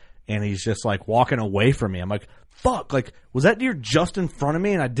rack, and he's just like walking away from me. I'm like, fuck, like, was that deer just in front of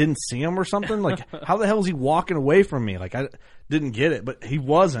me and I didn't see him or something? Like, how the hell is he walking away from me? Like, I didn't get it, but he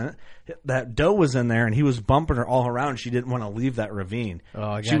wasn't. That doe was in there, and he was bumping her all around. She didn't want to leave that ravine. Oh,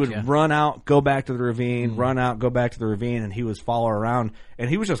 I She would gotcha. run out, go back to the ravine, run out, go back to the ravine, and he was follow her around. And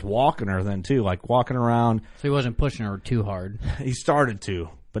he was just walking her then, too, like walking around. So he wasn't pushing her too hard. He started to,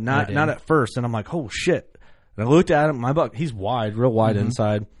 but I not did. at first. And I'm like, oh, shit. And I looked at him. My buck, he's wide, real wide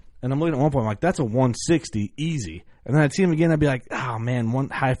inside. And I'm looking at one point, I'm like, that's a 160, easy. And then I'd see him again, I'd be like, oh, man,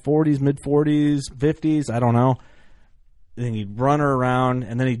 high 40s, mid 40s, 50s, I don't know. And then he'd run her around,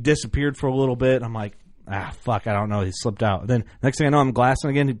 and then he disappeared for a little bit. I'm like, fuck, I don't know. He slipped out. And then next thing I know, I'm glassing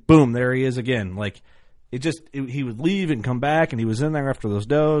again. Boom, there he is again. Like, he would leave and come back, and he was in there after those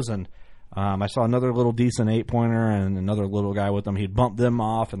does. And I saw another little decent 8-pointer and another little guy with him. He'd bump them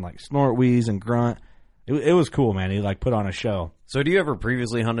off and, like, snort, wheeze, and grunt. It was cool, man. He, like, put on a show. So do you ever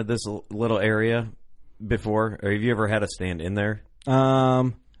previously hunted this little area before? Or have you ever had a stand in there?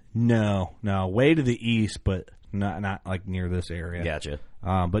 No. Way to the east, but not like near this area. Gotcha.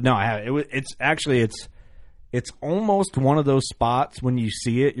 But no, I have. It's almost one of those spots when you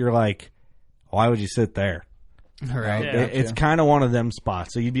see it, you're like, why would you sit there? Right. It's kind of one of them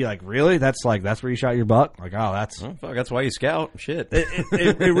spots. So you'd be like, really? That's where you shot your buck? Like, oh, that's Oh, fuck, that's why you scout. Shit.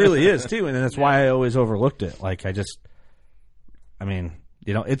 it really is too, and that's why I always overlooked it. Like, I mean,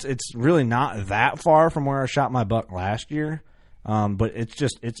 you know, it's really not that far from where I shot my buck last year, but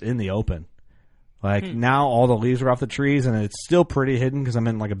it's in the open. Like now, all the leaves are off the trees, and it's still pretty hidden because I'm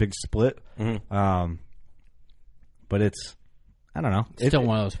in like a big split. Mm-hmm. But it's, I don't know, Still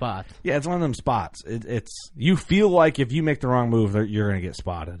one of those spots. Yeah, it's one of them spots. It's you feel like if you make the wrong move, you're going to get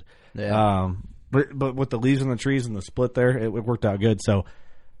spotted. Yeah. But with the leaves in the trees and the split there, it worked out good. So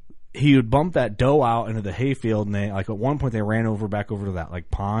he would bump that doe out into the hayfield, and they, like, at one point they ran back over to that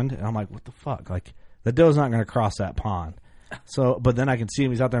like pond, and I'm like, what the fuck? Like, the doe's not going to cross that pond. So, but then I can see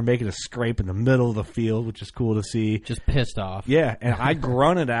him. He's out there making a scrape in the middle of the field, which is cool to see. Just pissed off. Yeah, and I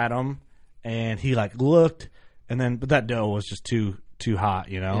grunted at him, and he like looked, and then but that doe was just too hot,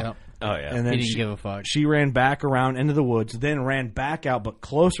 you know. Yep. Oh, yeah. And then He didn't give a fuck. She ran back around into the woods, then ran back out, but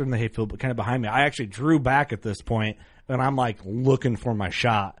closer in the hayfield, but kind of behind me. I actually drew back at this point, and I'm like looking for my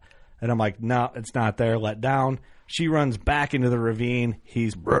shot, and I'm like, no, it's not there. Let down. She runs back into the ravine.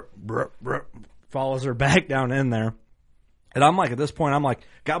 He's follows her back down in there. And I'm like, at this point, I'm like,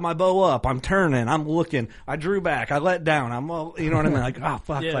 got my bow up. I'm turning. I'm looking. I drew back. I let down. You know what I mean? Like, oh,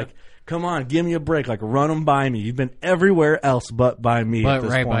 fuck. Yeah. Like, come on, give me a break. Like, run them by me. You've been everywhere else but by me at But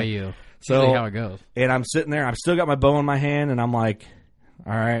this right point. by you. So, Usually how it goes. and I'm sitting there. I've still got my bow in my hand, and I'm like,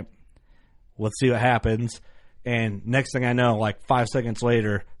 all right, let's see what happens. And next thing I know, like 5 seconds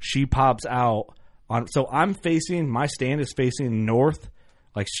later, she pops out. So I'm facing, my stand is facing north,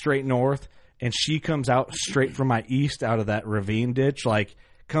 like straight north. And she comes out straight from my east out of that ravine ditch, like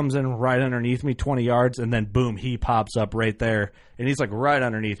comes in right underneath me 20 yards, and then boom, he pops up right there. And he's like right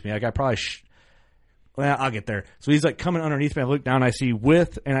underneath me. Like I probably, well, I'll get there. So he's like coming underneath me. I look down, I see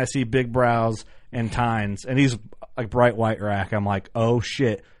width, and I see big brows and tines. And he's like bright white rack. I'm like, oh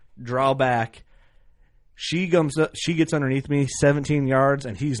shit, draw back. She comes up, she gets underneath me 17 yards,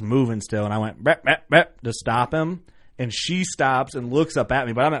 and he's moving still. And I went bap, bap, bap, to stop him. And she stops and looks up at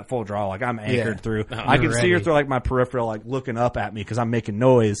me, but I'm at full draw, like I'm anchored through. I can see her through like my peripheral, like looking up at me because I'm making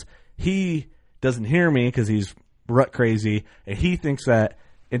noise. He doesn't hear me because he's rut crazy, and he thinks that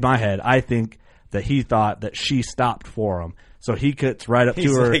in my head, I think that he thought that she stopped for him. So he gets right up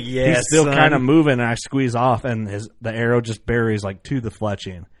to her. Like, yeah, he's still son. kind of moving, and I squeeze off, and the arrow just buries like to the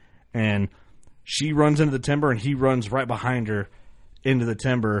fletching, and she runs into the timber, and he runs right behind her into the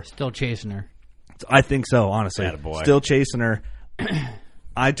timber. Still chasing her. I think so, honestly. Attaboy. Still chasing her.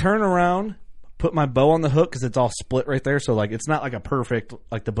 I turn around, put my bow on the hook because it's all split right there. So, like, it's not like a perfect,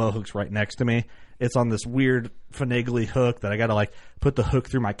 like the bow hook's right next to me. It's on this weird finagly hook that I got to, like, put the hook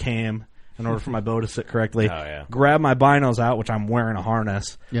through my cam in order for my bow to sit correctly. Oh, yeah. Grab my binos out, which I'm wearing a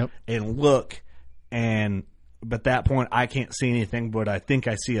harness. Yep. And look. And at that point, I can't see anything, but I think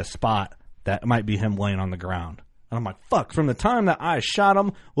I see a spot that might be him laying on the ground. And I'm like, fuck. From the time that I shot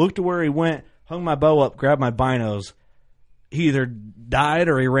him, looked to where he went, hung my bow up, grabbed my binos, he either died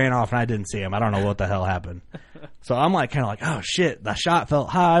or he ran off, and I didn't see him. I don't know what the hell happened. So I'm like, kind of like, oh, shit. The shot felt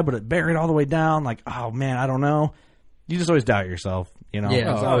high, but it buried all the way down. Like, oh, man, I don't know. You just always doubt yourself, you know?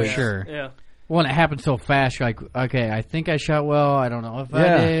 Yeah, So- sure. Yeah. Well, it happened so fast. You're like, okay, I think I shot well. I don't know if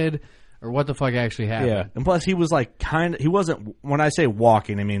Yeah. I did, or what the fuck actually happened. Yeah. And plus, he was like he wasn't, when I say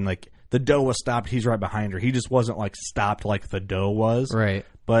walking, I mean like the doe was stopped. He's right behind her. He just wasn't like stopped like the doe was. Right.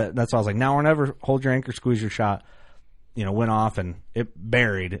 But that's why I was like, now or never, hold your anchor, squeeze your shot. You know, went off and it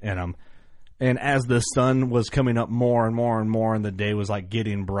buried in him. And as the sun was coming up more and more and more, and the day was like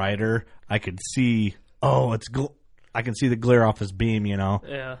getting brighter, I could see, I can see the glare off his beam, you know.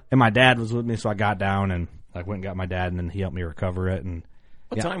 Yeah. And my dad was with me, so I got down and like went and got my dad, and then he helped me recover it. And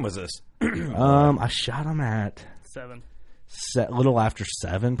What time was this? I shot him at 7. a little after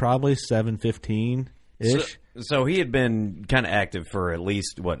 7, probably 7:15 ish. So he had been kind of active for at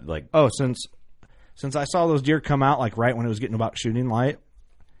least, what, like... Oh, since I saw those deer come out, like right when it was getting about shooting light,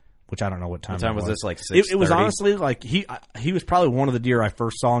 which I don't know what time. What time it was this, like 6:30? It was honestly like he was probably one of the deer I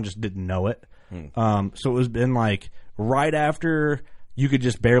first saw and just didn't know it. So it was been like right after you could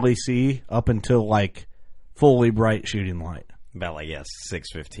just barely see up until like fully bright shooting light. About, like,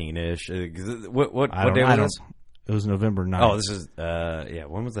 6:15-ish. What I don't day know. was this? It was November 9th. Oh, this is,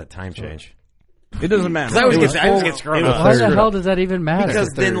 when was that time change? It doesn't matter. 'Cause I always It was get full- screwed it was up. Why screwed the up. hell does that even matter? Because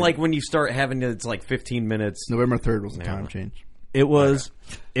the then, third. like, when you start having it's like 15 minutes. November 3rd was the Yeah. time change. It was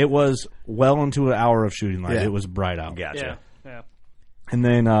well into an hour of shooting light. Yeah. It was bright out. Gotcha. Yeah. And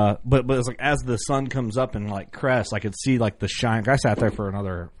then, but it's like as the sun comes up and like crests, I could see like the shine. I sat there for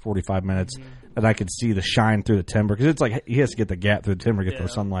another 45 minutes, and I could see the shine through the timber because it's like he has to get the gap through the timber, get the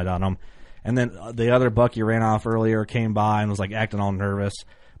sunlight on him. And then the other buck he ran off earlier came by and was like acting all nervous.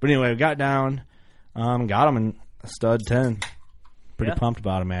 But anyway, we got down, got him, and stud 10. Pretty pumped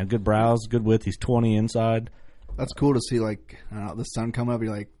about him, man. Good brows, good width. He's 20 inside. That's cool to see, like, I don't know, the sun come up,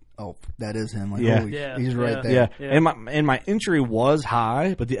 you're like, oh, that is him. Like, Yeah. holy, Yeah. he's right Yeah. there. Yeah. Yeah. And my entry was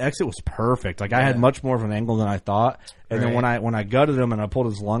high, but the exit was perfect. Like I had much more of an angle than I thought. And then when I gutted him and I pulled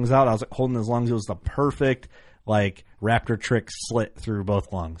his lungs out, I was like holding his lungs. It was the perfect like raptor trick slit through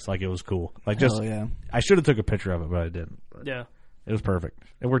both lungs. Like it was cool. Like just Hell yeah. I should have took a picture of it, but I didn't. But Yeah. it was perfect.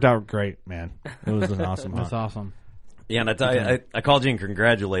 It worked out great, man. It was an awesome That's hunt. awesome. Yeah, and I tell you, I called you and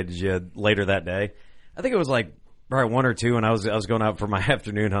congratulated you later that day. I think it was like probably 1 or 2, and I was going out for my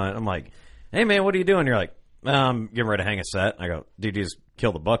afternoon hunt. I'm like, hey, man, what are you doing? You're like, I'm getting ready to hang a set. I go, dude, you just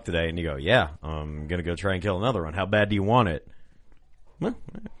killed a buck today. And you go, yeah, I'm going to go try and kill another one. How bad do you want it? Well,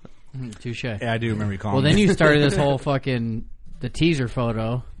 Touche. Yeah, I do remember you calling Well, me. then you started this whole fucking the teaser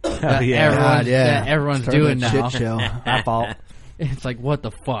photo that Yeah. everyone's, Yeah. that everyone's Started doing that now. shit show. My fault. It's like, what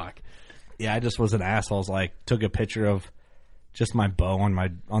the fuck? Yeah, I just was an asshole. I was like, took a picture of just my bow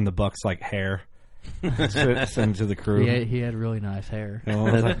on the buck's like hair. Send to the crew. He had really nice hair. You know,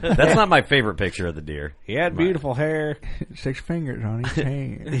 I was like, that's not my favorite picture of the deer. he had beautiful hair. 6 fingers on each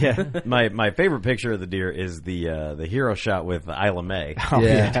hand. Yeah. My favorite picture of the deer is the hero shot with Isla May.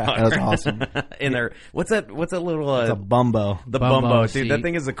 Yeah, that was awesome. In there, what's that little It's a bumbo. the Bumbo bumbo, seat. dude? That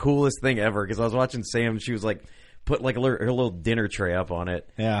thing is the coolest thing ever. Because I was watching Sam, she was like put like her little dinner tray up on it.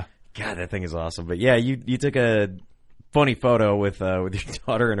 Yeah. God, that thing is awesome. But yeah, you took a funny photo with your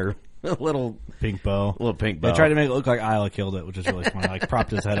daughter and her little Pink bow. pink bow. They tried to make it look like Isla killed it, which is really funny. Like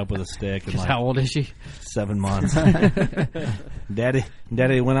propped his head up with a stick and like How old is she? 7 months.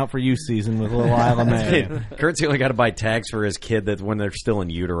 Daddy went out for youth season with little Isla May. Kurt's only got to buy tags for his kid that when they're still in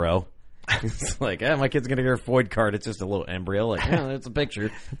utero. It's like, my kid's gonna get a FOID card. It's just a little embryo. Like, it's a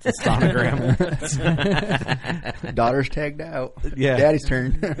picture. It's a Sonogram. Daughter's tagged out. Yeah. Daddy's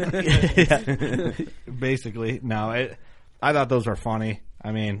turn. Yeah. Basically, no. I thought those were funny.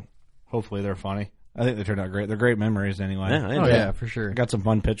 I mean, hopefully they're funny. I think they turned out great. They're great memories anyway. Yeah, I Oh enjoy yeah, it. for sure. I got some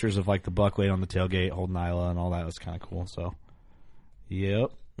fun pictures of like the buck laid on the tailgate holding Isla and all that. It was kind of cool. So, yep,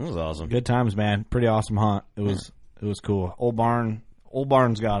 It was awesome. good times, man. Pretty awesome hunt. It was cool. Old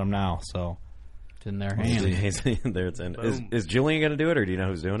Barn's got him now. So It's in their hands. There it's in. Is Julian gonna do it, or do you know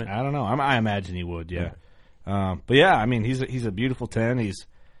who's doing it? I don't know. I imagine he would. Yeah. But yeah, I mean, he's a beautiful 10. He's,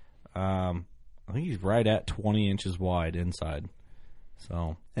 I think he's right at 20 inches wide inside.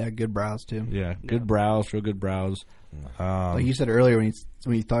 So Yeah, good brows too. yeah, good brows, real good brows. Like you said earlier when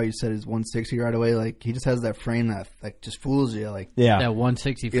you thought you said his 160 right away, like he just has that frame that like just fools you. Like Yeah, That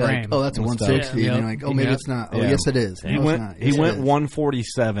 160 you're frame. like, oh, that's a 160, Yeah. and you're like, oh, maybe Yep. it's not. Oh, Yeah. yes, it is. he No, went. it's not. He Yes, it went is.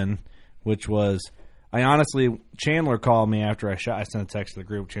 147, which was. I honestly, Chandler called me after I shot. I sent a text to the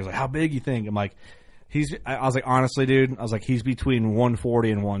group. She was like, "How big you think?" I'm like, I was like, honestly, dude. I was like, he's between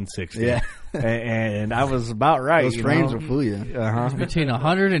 140 and 160. Yeah. and I was about right. Those you frames know? will fool you. Uh-huh. Between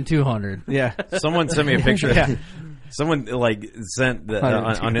 100 and 200. Yeah. Someone sent me a picture. Yeah. Someone like sent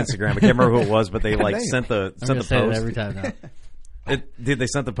on Instagram. I can't remember who it was, but they like sent the I'm gonna say post. that every time now. Dude, they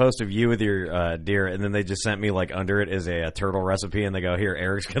sent the post of you with your deer, and then they just sent me like under it is a turtle recipe, and they go, "Here,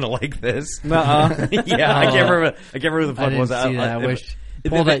 Eric's gonna like this." Nuh-uh. Yeah, I can't remember. I can't remember who the I fuck didn't was. see that. I wish.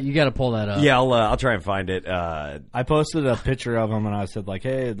 Pull that. You got to pull that up. Yeah, I'll try and find it. I posted a picture of him and I said like,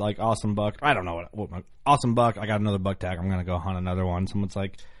 "Hey, like awesome buck." I don't know what my awesome buck. I got another buck tag. I'm gonna go hunt another one. Someone's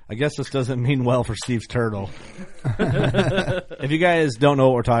like, "I guess this doesn't mean well for Steve's turtle." If you guys don't know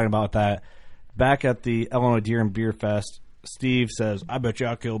what we're talking about, that back at the Illinois Deer and Beer Fest, Steve says, "I bet you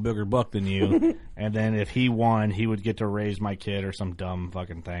I'll kill a bigger buck than you." And then if he won, he would get to raise my kid or some dumb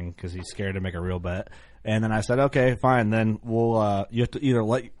fucking thing because he's scared to make a real bet. And then I said, "Okay, fine. Then we'll you have to either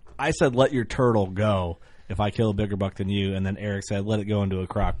I said let your turtle go if I kill a bigger buck than you." And then Eric said, "Let it go into a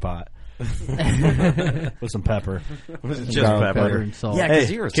crock pot." With some pepper. Just garlic pepper. and salt. Yeah, 'cause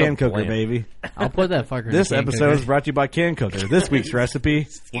Hey, you were so can cooker, bland. baby. I'll put that fucker in This the can episode cooker. is brought to you by Can Cooker. This week's recipe.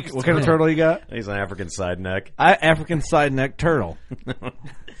 What kind of turtle you got? He's an African side neck. African side neck turtle.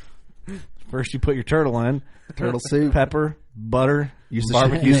 First, you put your turtle in. Turtle soup. Pepper, butter, Use the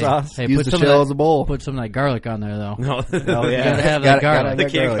barbecue shell- sauce. Hey, Use put the some shell of as a bowl. Put some of that garlic on there, though. No, Oh, You gotta yeah. have that garlic. the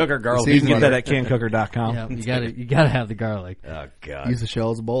can cooker You garlic. can get that at cancooker.com. Yeah, you gotta have the garlic. Oh god. Use the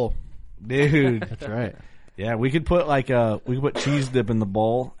shell as a bowl. Dude. That's right. Yeah, we could put we could put cheese dip in the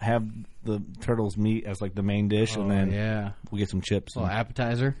bowl, have the turtle's meat as like the main dish, and then Yeah. we'll get some chips. Little And,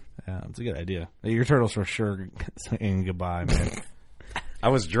 appetizer. yeah, it's a good idea. Your turtles for sure saying goodbye, man. I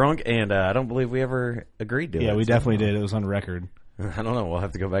was drunk, and I don't believe we ever agreed to it. Yeah, we definitely did. It was on record. I don't know. We'll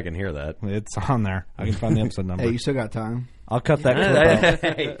have to go back and hear that. It's on there. I can find the episode number. Hey, you still got time. I'll cut that clip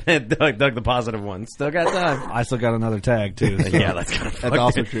out. Hey, Doug, the positive one. Still got time. I still got another tag too. so- Yeah, that's kind of That's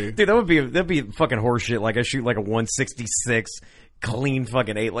also true. Dude, that'd be fucking horseshit. Like I shoot like a 166 clean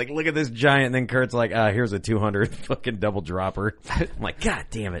fucking 8. Like look at this giant. And then Kurt's like, here's a 200 fucking double dropper. I'm like, god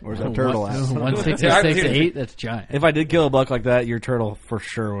damn it. Where's that turtle at? 166.8. That's giant. If I did kill a buck like that, your turtle for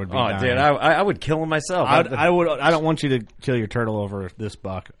sure would be. Oh, dying. dude, I would kill him myself. I would. I don't want you to kill your turtle over this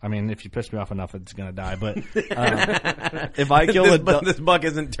buck. I mean, if you piss me off enough, it's gonna die. But if I killed this buck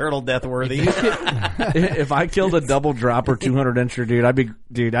isn't turtle death worthy. if I killed a double dropper 200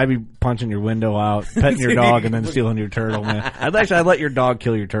 incher, I'd be punching your window out, petting your dog, and then stealing your turtle, man. I'd let your dog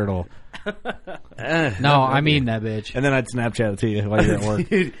kill your turtle, No, I mean that bitch. and then I'd Snapchat it to you while you're at work.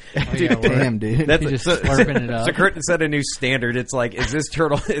 Dude, Damn, dude. that's Just slurping it up. So Kurt set a new standard. It's like, is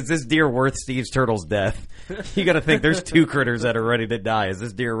this deer worth Steve's turtle's death? You got to think there's 2 critters that are ready to die. Is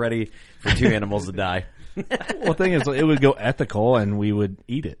this deer ready for 2 animals to die? Well, the thing is, it would go ethical, and we would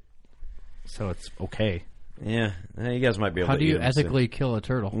eat it, so it's okay. Yeah, you guys might be able How to do eat you him soon. ethically kill a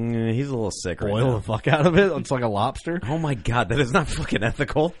turtle? He's a little sick right Boil now. the fuck out of it. It's like a lobster. Oh my god, that is not fucking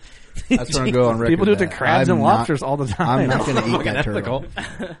ethical. That's going to go on record. People do it to that crabs I'm and not- lobsters all the time. I'm not going to eat Fucking that turtle.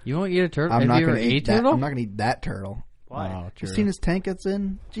 ethical. You won't eat a turtle? I'm Have not you ever going to eat ate that. turtle? I'm not going to eat that turtle. Wow, You true. seen his tank it's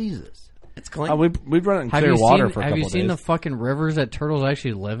in? Jesus. It's clean. We've run it in Have clear you water seen? for a Have couple you seen the days. fucking rivers that turtles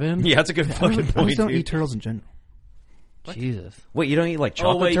actually live in? Yeah, that's a good fucking I point, just don't dude. eat turtles in general. Jesus. Wait, you don't eat like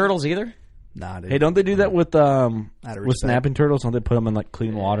chocolate wait. turtles either? Nah, dude. Hey, don't they do that with Out of with respect. snapping turtles? Don't they put them in like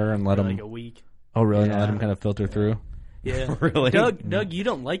clean water and let them? like a week. Oh, really? Yeah. Let them kind of filter through. Yeah, Really? Doug, you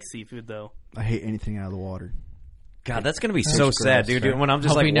don't like seafood though. I hate anything out of the water. God, that's gonna be so sad, dude. When I'm just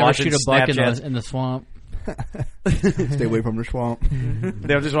Hope like you never watching shoot a buck Snapchats, in the swamp. Stay away from the swamp.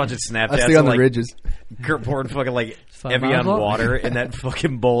 they're just watching Snapchats. I stay on and, the like, ridges. Kurt pouring fucking like 5 Evian miles up. water in that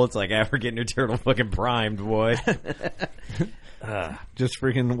fucking bowl. It's like after getting your turtle fucking primed, boy. Just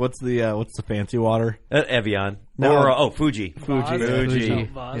freaking. What's the fancy water? Evian. No. Or Fuji. Fuji.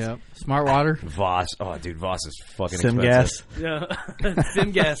 Voss. Yep. Smart water. Voss. Oh, dude, Voss is fucking Sim gas, expensive. Yeah.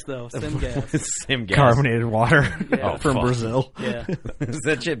 Sim gas though. Sim gas. Sim gas. carbonated water Yeah. from fuck. Brazil. Yeah. Is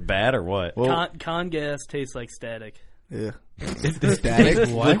that shit bad or what? Con gas tastes like static. Yeah. Static?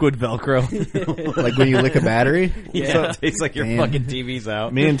 Liquid Velcro. Like when you lick a battery? Yeah, it tastes like your Damn. fucking TV's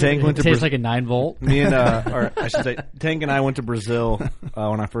out. Me and Tank went to Tastes Brazil. like a 9-volt. Me and, or I should say, Tank and I went to Brazil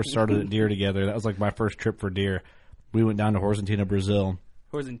when I first started at deer together. That was like my first trip for deer. We went down to Horizontina, Brazil.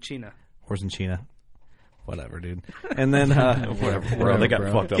 Horizontina. Whatever, dude. And then, Whatever, bro. They got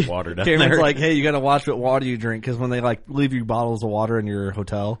bro. fucked up water down Cameron's there. like, hey, you got to watch what water you drink because when they like leave you bottles of water in your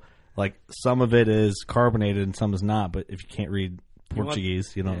hotel, like some of it is carbonated and some is not. But if you can't read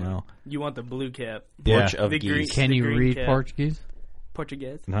Portuguese, you don't know. You want the blue cap. Porch Yeah. of The green- geese. Can The you green read cap. Portuguese?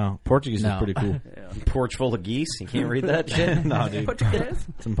 Portuguese. No, Portuguese No. is pretty cool. Porch full of geese. You can't read that shit. No, dude, Portuguese.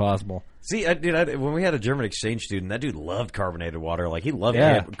 it's impossible. See, when we had a German exchange student, that dude loved carbonated water. Like he loved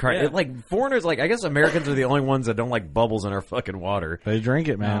Yeah. it. Yeah. Like foreigners, like I guess Americans are the only ones that don't like bubbles in our fucking water. They drink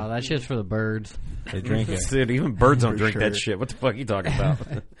it, man. No, that shit's for the birds. They drink it. Dude, even birds don't For drink that sure. shit. What the fuck are you talking about?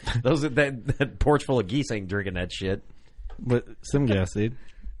 that porch full of geese ain't drinking that shit. But sim gas, dude.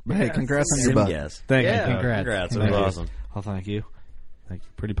 But hey, congrats on your Sim buck. gas. Thank Yeah. you. Congrats. Congrats. It Thank was you. awesome. Oh, thank you. Thank you.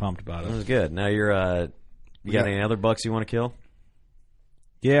 Pretty pumped about It it. was good. Now you're you got any other bucks you want to kill?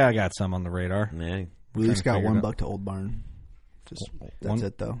 Yeah, I got some on the radar. Yeah. We at least got figure it one out. buck to Old Barn. Just that's One-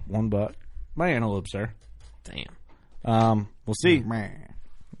 it though. $1. My antelope's there. Damn. We'll see. Man.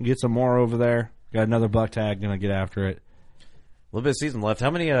 Get some more over there. Got another buck tag. Gonna get after it. A little bit of season left.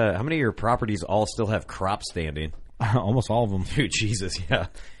 How many of your properties all still have crops standing? Almost all of them. Dude, Jesus, yeah.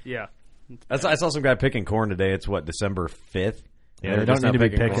 Yeah. I saw some guy picking corn today. It's what, December 5th? Yeah, they don't need to be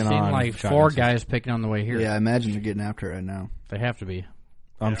picking Seen on. like shotgun 4 season. guys picking on the way here. Yeah, I imagine you're getting after it right now. They have to be.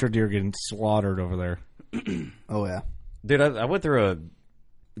 I'm sure deer are getting slaughtered over there. Oh yeah. Dude, I went through a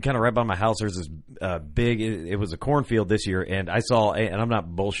kind of right by my house. There's this big. It was a cornfield this year, and I saw, and I'm not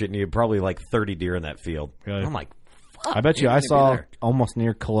bullshitting you, probably like 30 deer in that field. Really? I'm like, fuck, I bet you dude, I they'd be saw there. almost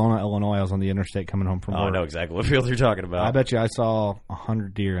near Kelowna, Illinois. I was on the interstate coming home from Oh, I work. know exactly what field you're talking about. I bet you I saw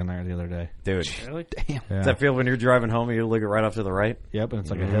 100 deer in there the other day. dude. Really? Yeah. Does that feel when you're driving home and you look right off to the right? Yep, and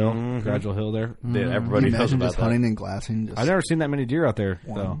it's like a hill, gradual hill there. Dude, Can everybody you knows imagine about just that. hunting and glassing? Just I've never seen that many deer out there.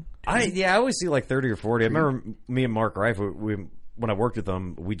 So. I always see like 30 or 40. I remember me and Mark Reif, we when I worked with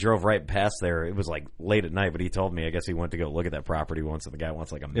him, we drove right past there. It was like late at night, but he told me, I guess he went to go look at that property once, and the guy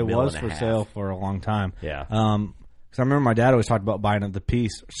wants like a It million was and a for half. sale for a long time. Yeah. Because I remember my dad always talked about buying the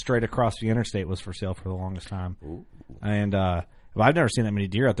piece straight across the interstate was for sale for the longest time. And well, I've never seen that many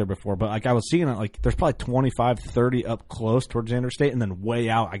deer out there before, but like I was seeing it, like there's probably 25, 30 up close towards the interstate, and then way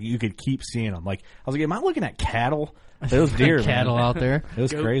out, like, you could keep seeing them. Like I was like, am I looking at cattle? Those deer, man. Cattle out there. It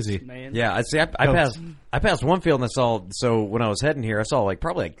was Goats, crazy. Man. Yeah, I see. I passed one field and I saw. So when I was heading here, I saw like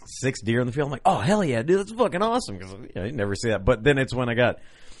probably like 6 deer in the field. I'm like, oh hell yeah, dude, that's fucking awesome. Because you never see that. But then it's when I got,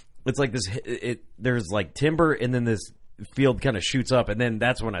 it's like this. There's like timber, and then this field kind of shoots up, and then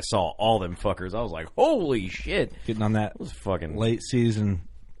that's when I saw all them fuckers. I was like, holy shit, Getting on that it was fucking late season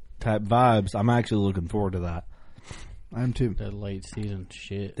type vibes. I'm actually looking forward to that. I am too. That late season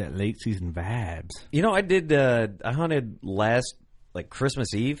shit. That late season vibes. You know, I did. I hunted last like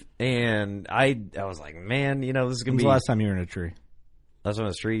Christmas Eve, and I was like, man, you know, this is gonna When's be the last time you were in a tree? last one on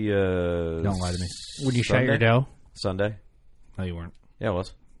the street. Don't lie to me. When you shot your Sunday? doe? Sunday. No, you weren't. Yeah, it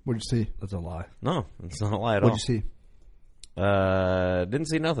was. What'd you see? That's a lie. No, it's not a lie at What'd all. you see? Didn't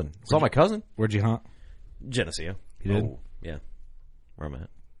see nothing. Saw my cousin, Where'd you hunt? Geneseo. You did? Oh, yeah. Where am I at?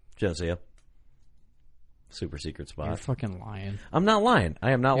 Geneseo. Super secret spot. You're fucking lying. I'm not lying.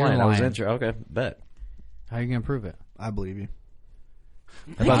 I am not You're lying. I was lying. Okay, bet. How are you gonna prove it? I believe you.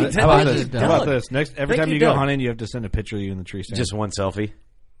 How about this? Thank How about you, this? Doug. How about this? Next, every Thank time you, you go Doug. hunting, you have to send a picture of you in the tree stand. Just one selfie.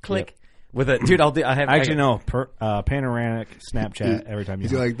 Click. With a dude, I have Actually, no. Panoramic Snapchat every time you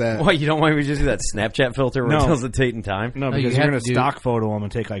He's hunt. like that. Why you don't want me to just do that Snapchat filter where No. it tells the date and time? No, No, because you you're have going to to do- stock photo them and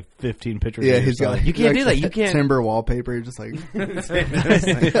take like 15 pictures. Yeah, of he's got. yourself. You can't do like that. You can't. timber wallpaper, just like You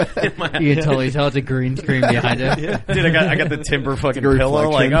can totally tell it's a green screen behind it. Dude, I got the timber fucking Like a pillow.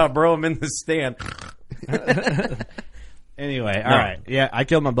 Like, reflection. oh, bro, I'm in the stand. Anyway, all right. Yeah, I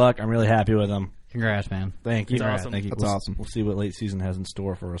killed my buck. I'm really happy with him. Congrats, man. Thank you. That's awesome. Thank you. That's awesome. We'll see what late season has in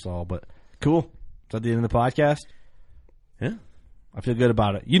store for us all. But cool. Is that the end of the podcast? Yeah. I feel good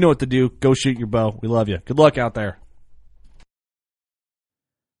about it. You know what to do. Go shoot your bow. We love you. Good luck out there.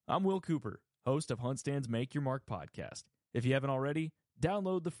 I'm Will Cooper, host of HuntStand's Make Your Mark podcast. If you haven't already,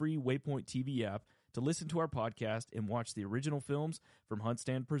 download the free Waypoint TV app to listen to our podcast and watch the original films from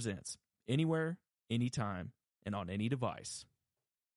HuntStand Presents anywhere, anytime, and on any device.